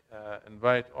 I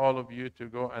invite all of you to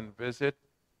go and visit.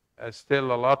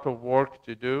 Still a lot of work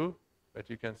to do, but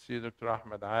you can see Dr.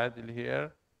 Ahmed Adil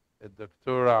here.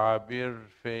 الدكتورة عبير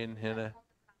فين هنا؟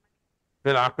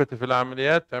 كنت في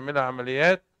العمليات تعملها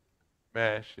عمليات؟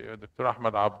 ماشي. الدكتور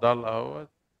أحمد عبد الله اهوت،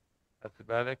 خدت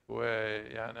بالك؟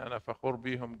 ويعني أنا فخور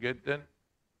بيهم جدا،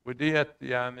 وديت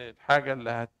يعني الحاجة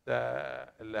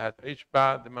اللي هتعيش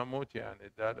بعد ما أموت،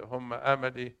 يعني ده هم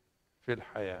أملي في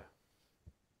الحياة.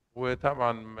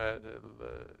 وطبعا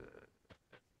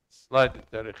السلايد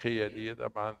التاريخية دي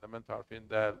طبعا زي ما انتم عارفين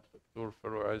ده الدكتور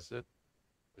فاروق عزت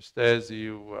أستاذي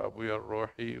وأبويا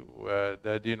الروحي،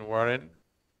 وده دين وارن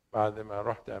بعد ما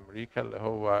رحت أمريكا اللي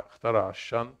هو اخترع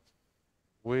الشنط،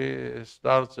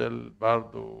 وستارزل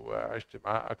برضو عشت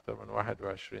معاه أكثر من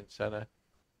 21 سنة.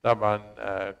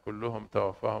 طبعا كلهم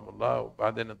توفاهم الله،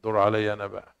 وبعدين الدور علي أنا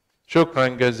بقى. شكرا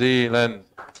جزيلا.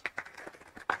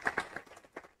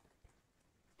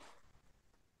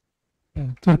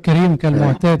 دكتور كريم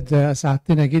كالمعتاد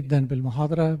أسعدتنا جدا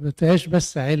بالمحاضرة، بتعيش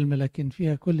بس علم لكن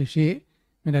فيها كل شيء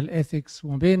من الإثكس،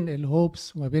 وما بين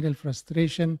الهوبس وما بين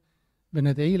الفرستريشن.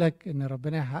 بندعي لك إن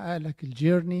ربنا يحقق لك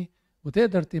الجيرني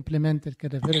وتقدر تمبلمنت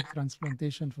الكادافيريك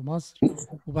ترانسبلانتيشن في مصر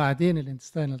وبعدين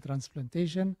الانتستينال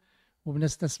ترانسبلانتيشن.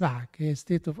 وبنستسمحك، هي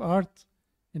ستيت اوف ارت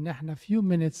ان احنا few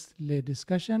minutes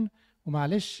لدiscussion.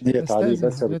 ومعلش هي تعليق استاذن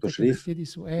بس يا دكتور حضرتك شريف. تبتدي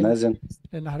سؤال، مازن.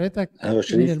 لان حضرتك ايوه من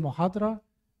شريف. المحاضره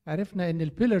عرفنا ان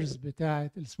البيلرز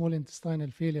بتاعه السمول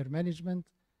انتستينال فيلير مانجمنت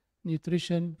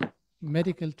نيوتريشن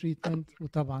ميديكال تريتمنت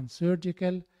وطبعا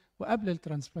سيرجيكال، وقبل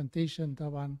الترانسبلانتيشن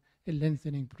طبعا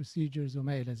اللينثنينج بروسيجرز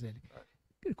وما الى ذلك.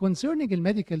 concerning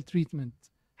الميديكال تريتمنت،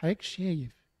 حضرتك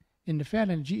شايف ان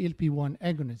فعلا جي ال بي 1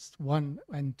 اجونست 1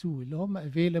 and 2 اللي هم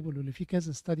افيلبل واللي في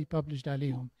كذا ستادي ببلشد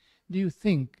عليهم، do you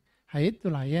think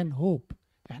هيدوا العيان هوب؟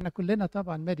 احنا كلنا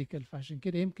طبعا ميديكال، فعشان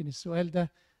كده يمكن السؤال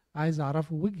ده عايز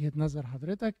اعرفه وجهة نظر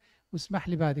حضرتك، واسمح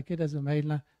لي بعد كده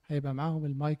زمايلنا هيبقى معاهم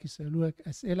المايك يسالوا لك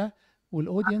اسئله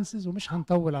والاودينسز، ومش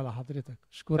هنطول على حضرتك.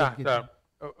 اشكرك جدا.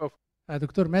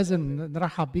 دكتور مازن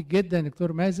نرحب بيك جدا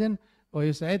دكتور مازن،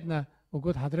 ويسعدنا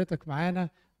وجود حضرتك معانا.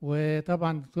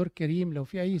 وطبعا دكتور كريم لو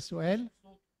في اي سؤال.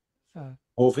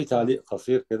 هو في تعليق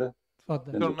قصير كده.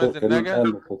 اتفضل. دكتور مازن نجا.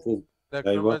 دكتور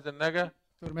أيوة. مازن نجا.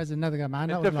 دكتور مازن نجا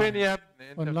معانا. انت فين يا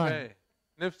ابني؟ انت أونلاين. فين؟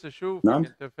 نفسي اشوفك. نعم.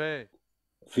 انت فين؟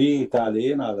 في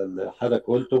تعليقين على اللي حضرتك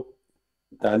قلته.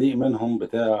 تعليق منهم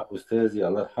بتاع استاذي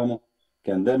الله يرحمه،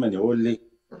 كان دايما يقول لي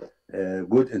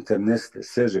جود internist is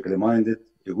surgically minded,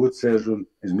 a good surgeon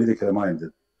is medically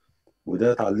minded.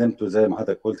 وده اتعلمته زي ما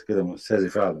حضرتك قلت كده من استاذي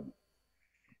فعلا.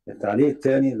 التعليق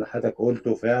الثاني اللي حضرتك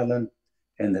قلته فعلا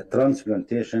ان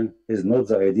transplantation is not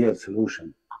the ideal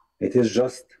solution. It is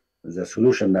just the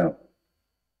solution now.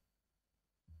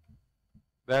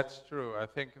 That's true. I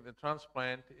think the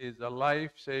transplant is a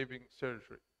life-saving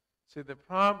surgery. See, the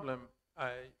problem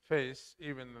I face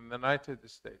even in the United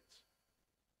States,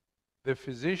 the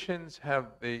physicians have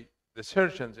the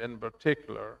surgeons in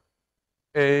particular,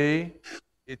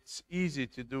 it's easy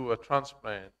to do a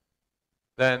transplant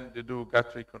than to do gut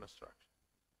reconstruction.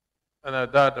 And no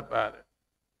doubt about it.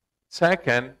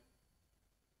 Second,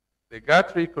 the gut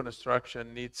reconstruction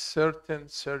needs certain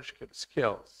surgical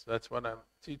skills. That's what I'm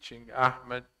teaching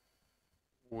Ahmed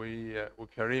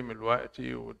وكريم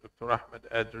الوقتي والدكتور أحمد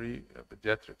أدري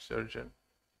pediatric surgeon.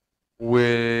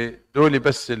 ودول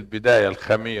بس البداية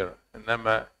الخميرة،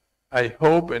 إنما I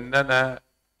hope إن أنا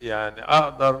يعني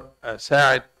أقدر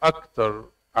أساعد أكتر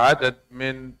عدد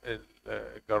من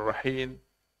الجراحين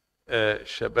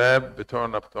الشباب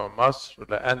بتوعنا بتوع مصر،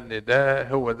 لأن ده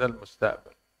هو ده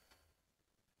المستقبل.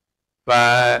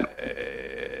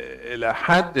 فإلى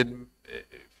حد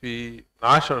في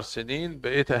 10 سنين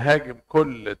بقيت أهاجم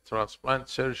كل الترانسبلانت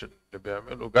سيرجن اللي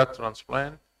بيعملوا جات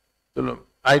ترانسبلانت. قلت لهم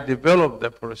I developed the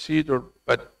procedure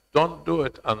but don't do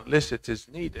it unless it is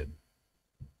needed.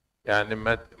 يعني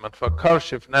ما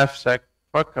تفكرش في نفسك،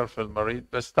 فكر في المريض.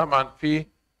 بس طبعا في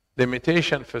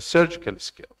limitation في surgical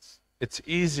skills. It's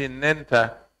easy إن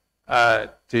أنت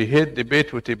تهد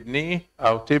بيت وتبنيه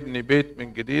أو تبني بيت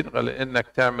من جديد غير إنك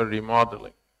تعمل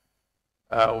remodeling.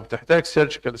 وبتحتاج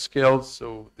surgical skills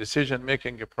و decision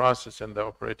making process in the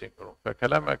operating room.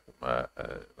 فكلامك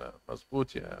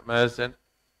مظبوط يا مازن.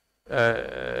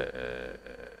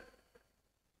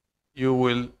 You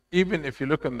will, even if you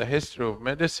look in the history of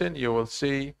medicine, you will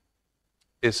see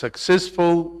a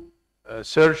successful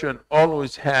surgeon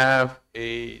always have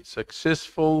a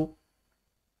successful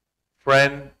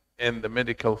friend in the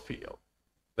medical field.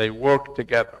 They work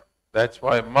together. That's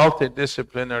why a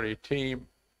multidisciplinary team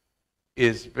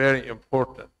is very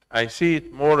important. I see it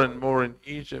more and more in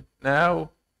Egypt now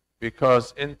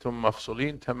because انتم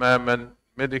مفصولين تماما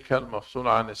medical مفصول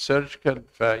عن السيرجيكال،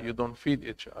 you don't feed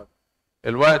each other.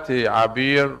 الوقت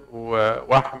عبير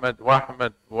واحمد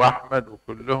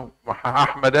وكلهم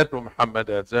احمدات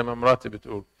ومحمدات زي ما مراتي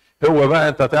بتقول. هو بقى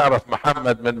انت تعرف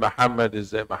محمد من محمد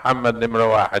ازاي؟ محمد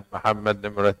نمرة 1، محمد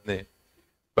نمرة 2.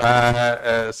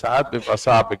 فساعات بيبقى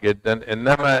صعب جدا.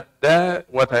 انما ده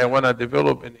what I want to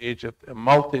develop in Egypt, a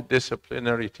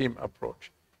multidisciplinary team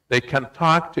approach. They can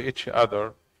talk to each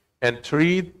other and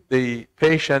treat the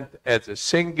patient as a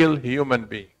single human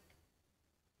being.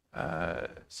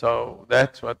 So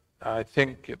that's what I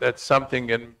think, that's something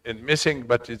in missing,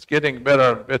 but it's getting better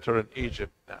and better in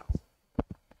Egypt now.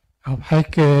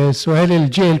 حضرتك سؤال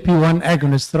الجي ال بي 1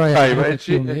 اجونست رايح طيب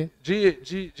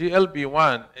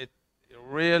GLP-1 it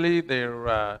really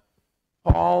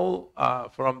Paul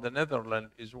from the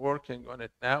Netherlands is working on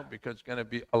it now because it's going to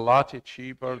be a lot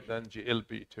cheaper than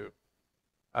GLB2.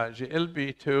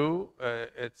 GLB2,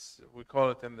 we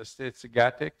call it in the States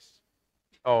Gatix.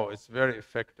 Oh, it's very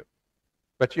effective.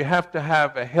 But you have to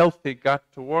have a healthy gut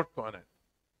to work on it.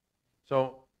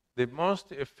 So the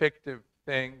most effective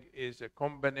thing is a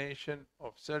combination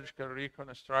of surgical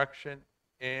reconstruction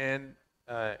and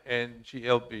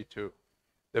GLB2.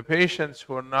 The patients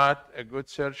who are not a good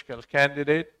surgical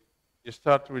candidate, you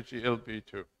start with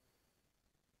GLB2.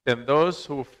 And those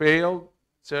who failed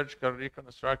surgical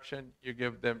reconstruction, you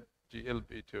give them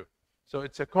GLB2. So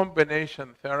it's a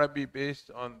combination therapy based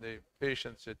on the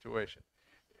patient's situation.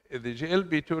 If the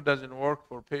GLB2 doesn't work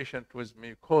for patient with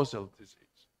mucosal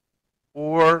disease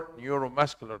or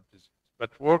neuromuscular disease,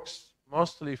 but works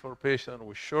mostly for patients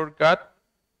with short gut,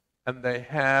 and they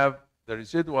have the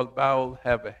residual bowel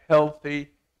have a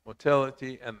healthy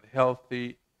motility and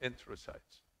healthy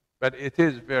enterocytes. But it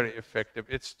is very effective.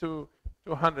 It's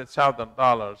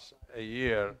 $200,000 a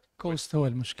year. Cost هو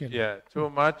المشكلة. Yeah, too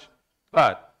much.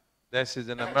 But this is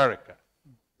in America.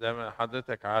 زي ما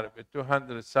حضرتك عارف ال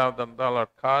 $200,000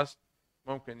 cost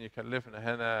ممكن يكلفنا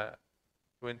هنا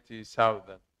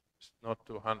 20,000, not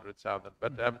 200,000.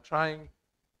 But I'm trying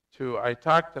to. I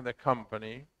talked to the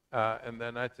company in the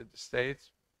United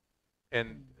States,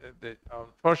 and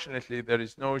unfortunately there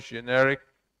is no generic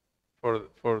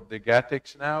for the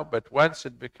Gatix now. But once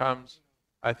it becomes,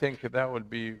 I think that will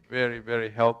be very, very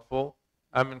helpful.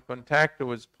 I'm in contact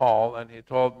with Paul, and he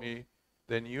told me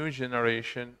the new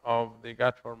generation of the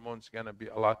gut hormone is going to be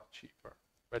a lot cheaper.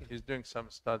 But he's doing some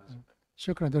studies.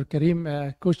 شكرا دكتور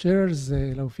كريم. كوشيرز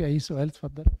لو في أي سؤال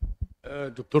تفضل.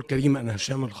 دكتور كريم، أنا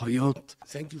هشام الخياط.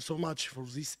 Thank you so much for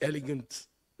this elegant,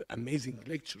 amazing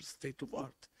lecture, state of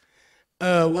art.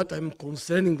 What I'm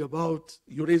concerning about,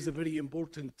 you raised a very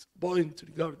important point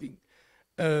regarding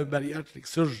bariatric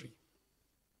surgery,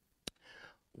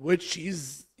 which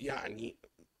is يعني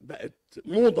بقت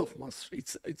موضة في مصر.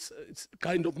 It's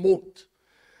kind of mode.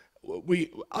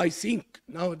 I think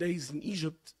nowadays in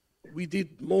Egypt we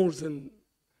did more than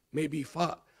maybe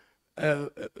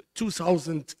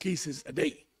 2,000 cases a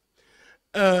day.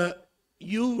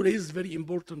 You raised a very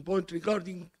important point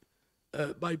regarding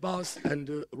bypass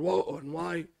and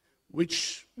Roux-en-Y,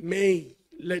 which may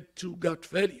lead to gut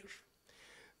failure.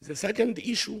 The second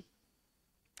issue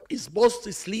is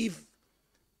post-sleeve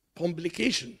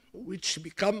complication, which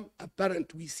become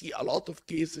apparent. We see a lot of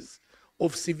cases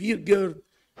of severe GERD,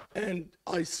 and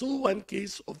I saw one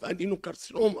case of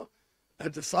adenocarcinoma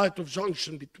at the site of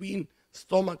junction between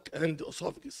stomach and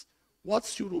esophagus.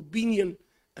 What's your opinion,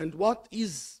 and what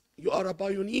is, you are a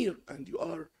pioneer and you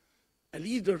are a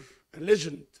leader, a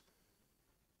legend.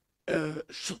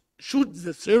 Should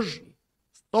the surgeon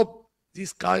stop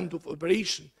this kind of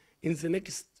operation in the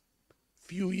next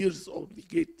few years or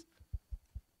decade?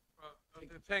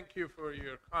 Thank you for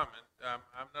your comment.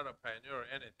 I'm not a pioneer or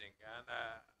anything.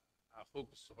 أنا أخوك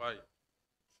الصغير.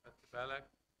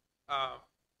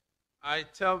 I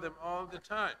tell them all the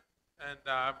time, and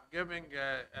I'm giving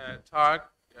a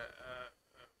talk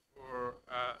for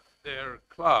their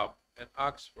club in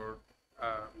Oxford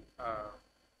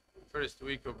first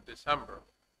week of December.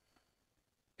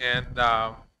 And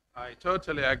I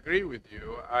totally agree with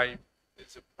you.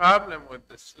 It's a problem with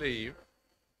the sleeve.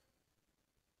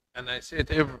 And I say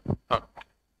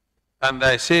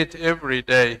it every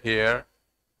day here,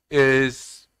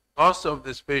 is most of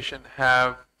these patients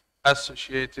have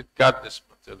associated gut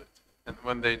dysmotility. And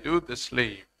when they do the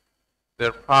sleeve,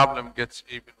 their problem gets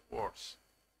even worse.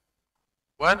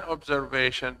 One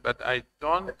observation, but I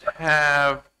don't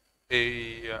have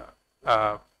a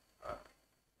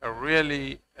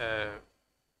really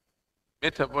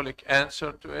metabolic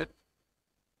answer to it.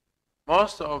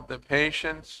 Most of the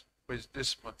patients with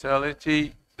this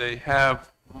motility, they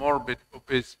have morbid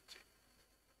obesity.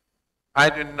 I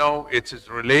don't know it is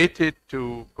related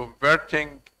to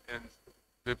converting and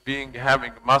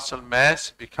having muscle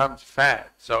mass becomes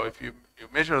fat. So if you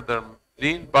measure their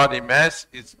lean body mass,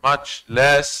 it's much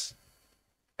less,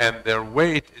 and their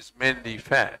weight is mainly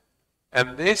fat.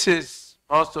 And this is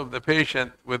most of the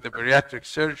patients with the bariatric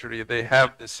surgery, they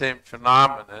have the same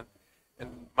phenomenon.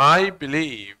 And my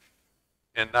belief,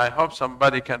 and I hope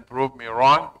somebody can prove me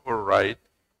wrong or right,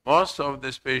 most of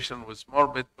these patients with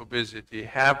morbid obesity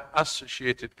have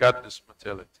associated gut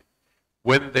dysmotility.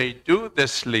 When they do the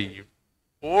sleeve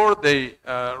or the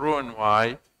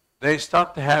Roux-en-Y, they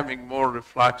start having more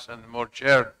reflux and more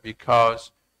GERD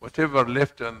because whatever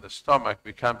left in the stomach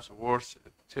becomes worse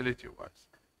motility-wise.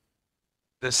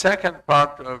 The second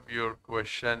part of your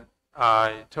question,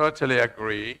 I totally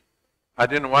agree. I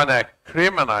didn't want to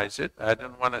criminalize it. I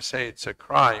didn't want to say it's a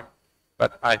crime,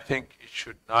 but I think it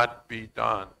should not be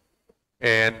done.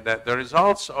 And the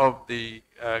results of the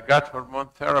gut hormone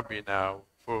therapy now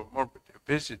for morbid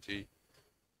obesity,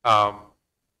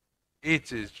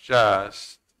 it is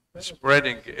just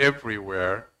spreading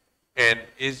everywhere and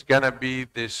is going to be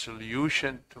the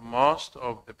solution to most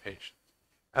of the patients.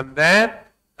 And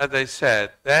that, as I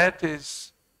said, that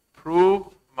is prove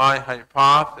my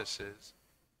hypothesis.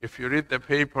 If you read the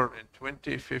paper in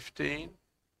 2015,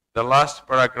 the last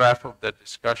paragraph of the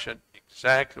discussion,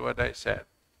 exactly what I said.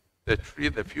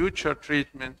 The future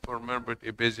treatment for morbid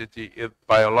obesity is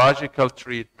biological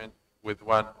treatment with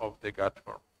one of the gut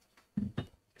hormones.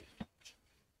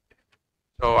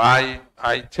 So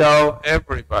I tell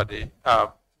everybody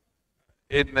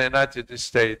in the United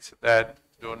States that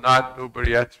do not do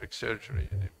bariatric surgery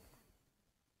anymore.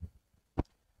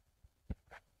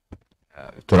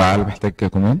 دكتور علي محتاج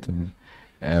كومنت.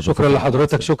 شكرا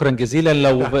لحضرتك، شكرا جزيلا.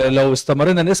 لو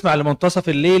استمرنا نسمع لمنتصف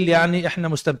الليل يعني احنا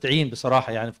مستمتعين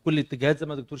بصراحه، يعني في كل الاتجاهات زي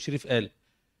ما الدكتور شريف قال.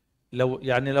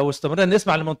 لو استمرنا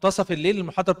نسمع لمنتصف الليل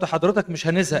المحاضره بتاع حضرتك مش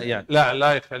هنزهق يعني. لا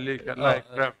لا يخليك، الله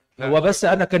يكرمك. هو بس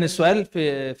انا كان السؤال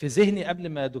في ذهني قبل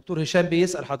ما الدكتور هشام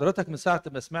بيسال حضرتك من ساعه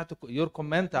ما سمعت يور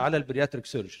كومنت على البرياتريك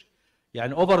سيرجري.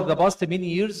 يعني اوفر ذا باست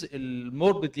ماني ييرز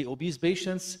الموربيدلي اوبيز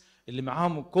بيشنتس اللي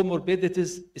معاهم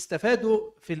كوموربيديتيز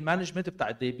استفادوا في المانجمنت بتاع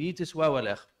الدايابيتس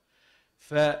والى اخره.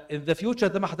 فان ذا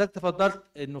فيوتشر زي ما حضرتك تفضلت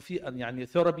انه في يعني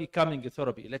ثيرابي كامينج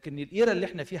ثيرابي، لكن الايرا اللي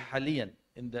احنا فيها حاليا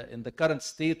ان ذا كارنت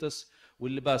ستيتس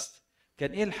واللي باست،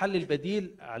 كان ايه الحل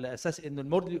البديل على اساس ان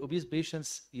الموربيدلي اوبيز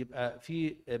بيشنتس يبقى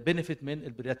في بنفيت من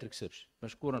البرياتريك سيرجري؟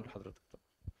 مشكورا لحضرتك.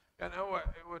 يعني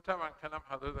هو طبعا كلام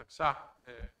حضرتك صح.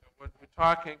 When we're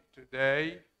talking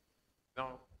today, no,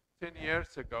 10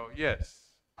 years ago, yes.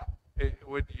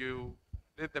 Would you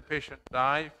let the patient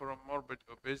die from morbid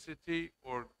obesity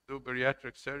or do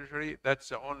bariatric surgery? That's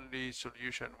the only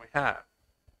solution we have.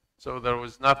 So there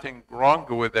was nothing wrong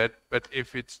with it, but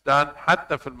if it's done,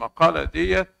 حتى في المقالة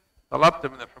دي طلبت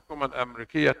من الحكومة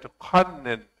الأمريكية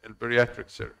تقنن البرياتريك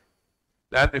سيرجري،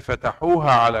 لأن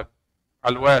فتحوها على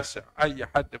الواسع. أي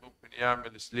حد ممكن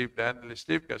يعمل سليب، لأن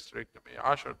السليب جاستريكتومي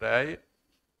 10 دقايق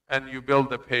and you build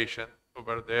the patient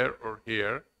over there or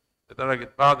here.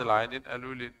 لدرجة بعض العيانين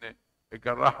قالوا لي إن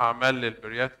الجراح عمل لي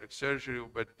البرياتريك سيرجري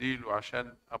وبديله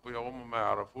عشان أبويا وأمه ما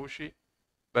يعرفوش،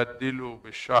 بديله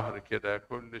بالشهر كده،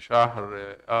 كل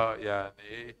شهر يعني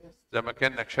إيه زي ما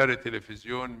كأنك شاري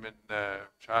تلفزيون من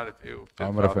مش عارف إيه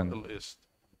وبتدفع القسط.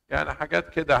 يعني حاجات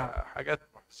كده، حاجات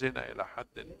محزنة إلى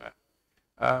حد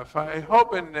ما. فاي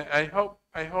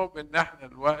هوب إن إحنا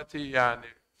دلوقتي يعني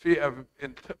في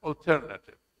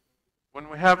alternative. When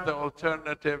we have the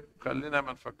alternative خلينا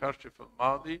ما نفكرش في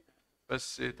الماضي،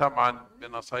 بس طبعا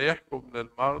بنصايحكم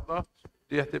للمرضى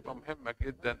دي هتبقى مهمة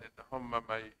جدا ان هم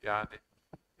ما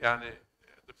يعني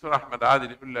الدكتور احمد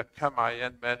عادل يقول لك كم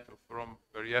عيان ماتوا from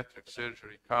bariatric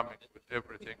surgery coming with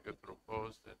everything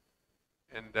proposed,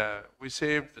 and we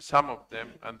saved some of them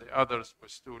and the others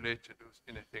was too late to do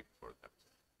anything for them.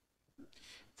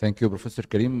 Thank you, Professor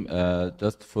Kareem.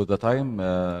 Just for the time,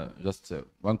 just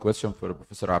one question for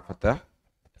Professor عبد الفتاح.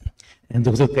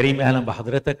 دكتور كريم اهلا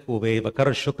بحضرتك، وبكرر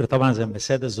الشكر طبعا زي ما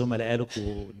الساده الزملاء قالوا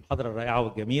والمحاضره الرائعه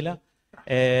والجميله.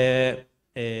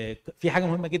 في حاجه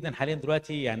مهمه جدا حاليا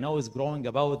دلوقتي يعني now is growing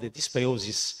about the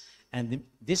dysbiosis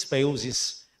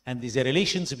and the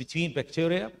relations between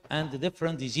bacteria and the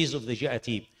different diseases of the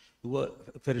GIT.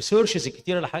 في الريسيرشز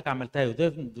الكتيره اللي حضرتك عملتها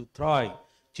you try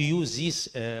to use these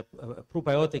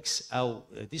probiotics or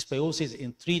dysbiosis in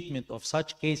treatment of such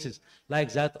cases like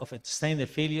that of intestinal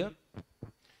failure?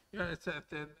 Yeah,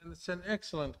 it's an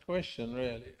excellent question,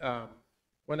 really.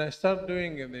 When I started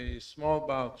doing the small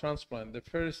bowel transplant, the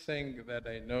first thing that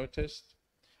I noticed,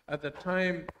 at the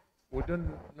time, we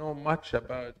didn't know much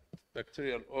about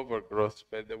bacterial overgrowth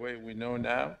by the way we know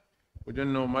now. We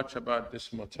didn't know much about this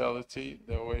motility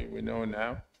the way we know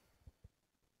now.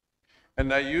 And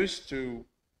I used to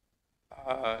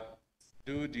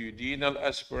do duodenal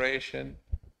aspiration,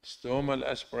 stomal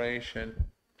aspiration,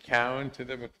 count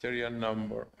the bacterial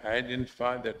number,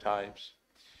 identify the types.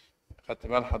 خدت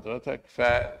بال حضرتك؟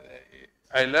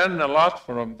 I learned a lot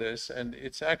from this, and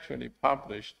it's actually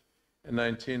published in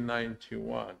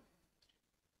 1991.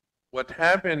 What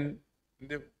happened,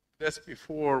 that's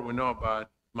before we know about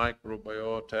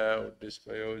microbiota or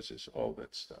dysbiosis, all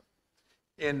that stuff.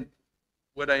 And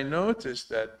what I noticed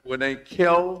that when I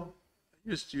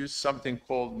used to use something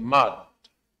called mud.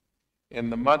 And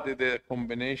the mud is a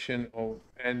combination of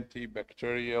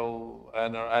antibacterial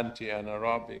and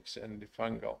anti-anaerobics and the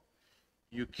fungal.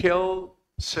 You kill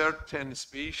certain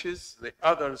species, the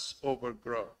others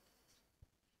overgrow.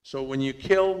 So when you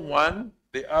kill one,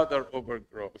 the other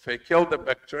overgrow. If I kill the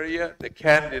bacteria, the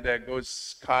candida goes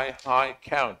sky high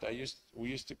count. We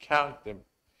used to count them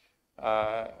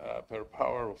per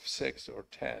power of 6 or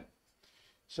 10.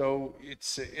 So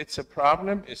it's a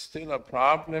problem. It's still a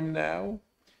problem now.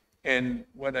 And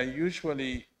what I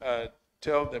usually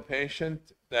tell the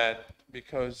patient that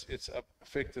because it's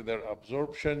affected their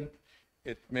absorption,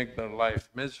 it makes their life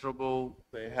miserable.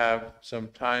 They have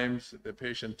sometimes the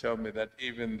patient tell me that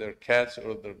even their cats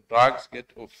or their dogs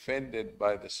get offended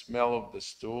by the smell of the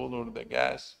stool or the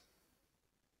gas.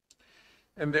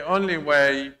 And the only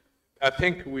way, I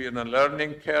think we're in a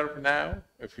learning curve now.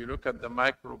 If you look at the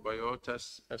microbiota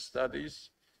studies,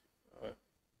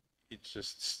 it's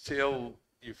just still,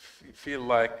 you feel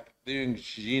like doing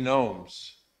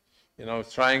genomes,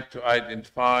 trying to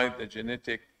identify the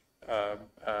genetic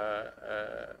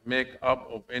make-up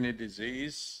of any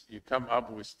disease. You come up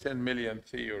with 10 million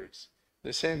theories.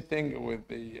 The same thing with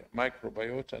the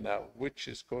microbiota now, which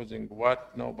is causing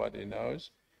what, nobody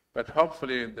knows. But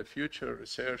hopefully in the future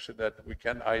research that we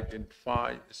can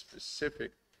identify a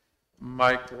specific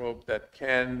microbe that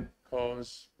can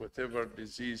cause whatever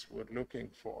disease we're looking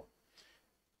for.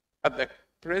 At the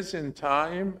present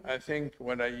time, I think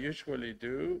what I usually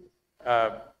do,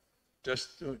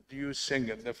 just to use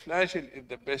single. The flagell is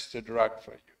the best drug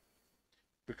for you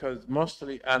because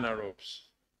mostly anaerobes,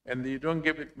 and you don't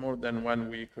give it more than 1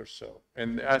 week or so.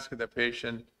 And ask the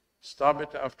patient, stop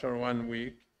it after 1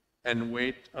 week and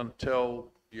wait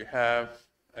until you have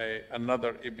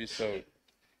another episode.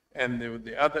 And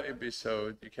the other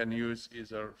episode, you can use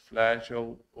either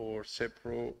Flagyl or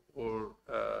Cipro or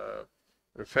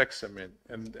rifaximin.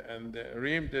 And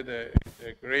Reem did a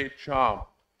great job,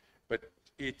 but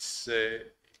it's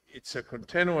a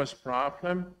continuous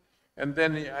problem. And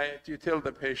then you tell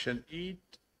the patient,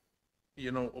 eat,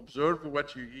 observe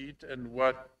what you eat and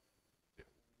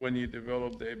when you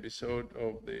develop the episode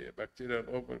of the bacterial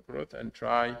overgrowth, and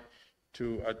try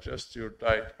to adjust your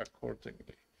diet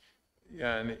accordingly.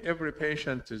 Yeah, and every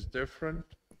patient is different.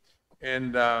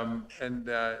 And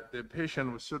the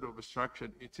patient with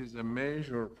pseudo-obstruction, it is a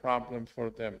major problem for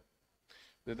them.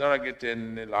 لدرجة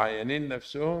إن العيانين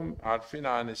نفسهم عارفين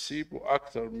عن السيبو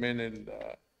أكثر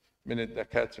من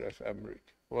الدكاترة في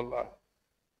أمريكا والله.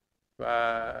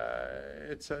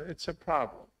 It's a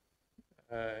problem.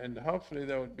 And hopefully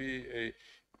there will be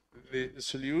the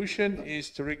solution is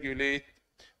to regulate.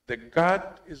 The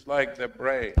gut is like the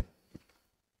brain,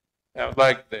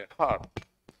 like the heart.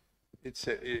 It's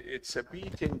a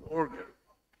beating organ.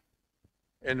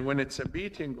 And when it's a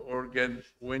beating organ,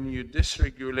 when you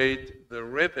dysregulate the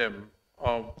rhythm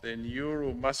of the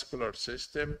neuromuscular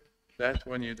system, that's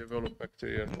when you develop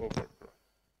bacterial overgrowth.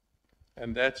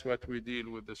 And that's what we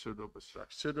deal with the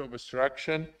pseudo-obstruction.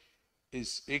 Pseudo-obstruction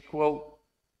is equal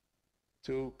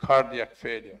to cardiac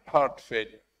failure, heart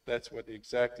failure. That's what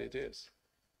exactly it is.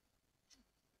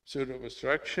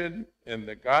 Pseudo-obstruction in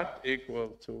the gut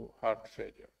equal to heart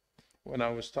failure. When I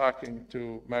was talking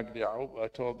to Magdi Aoub, I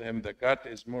told him the gut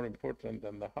is more important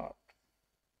than the heart.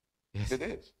 Yes. It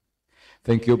is.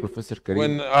 Thank you, Professor Kareem.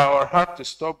 When our heart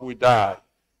stops, we die.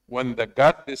 When the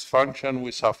gut dysfunction,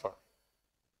 we suffer.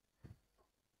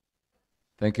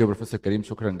 ثانك يو بروفيسور كريم،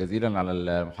 شكرا جزيلا على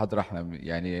المحاضره. احنا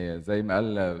يعني زي ما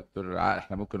قال دكتور عقل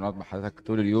احنا ممكن نقعد مع حضرتك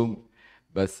طول اليوم،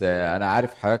 بس انا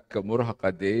عارف حضرتك مرهق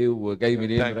قد ايه وجاي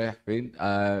منين رايح فين.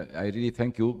 اي ريلي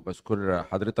ثانك يو، بشكر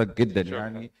حضرتك جدا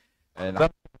يعني.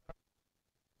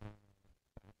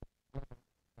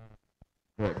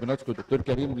 بنشكر دكتور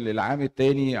كريم للعام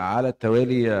الثاني على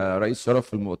التوالي رئيس شرف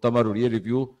في المؤتمر ورير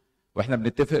ريفيو، واحنا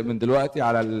بنتفق من دلوقتي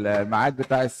على الميعاد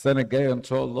بتاع السنه الجايه ان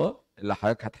شاء الله اللي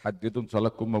حضرتك هتحدده ان شاء الله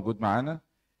تكون موجود معانا.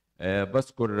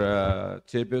 بشكر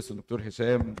تشير بيرسون دكتور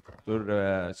هشام، دكتور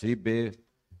شريف بيه،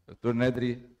 دكتور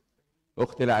نادري،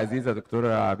 اختي العزيزه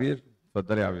دكتوره عبير.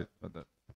 اتفضلي يا عبير، اتفضلي.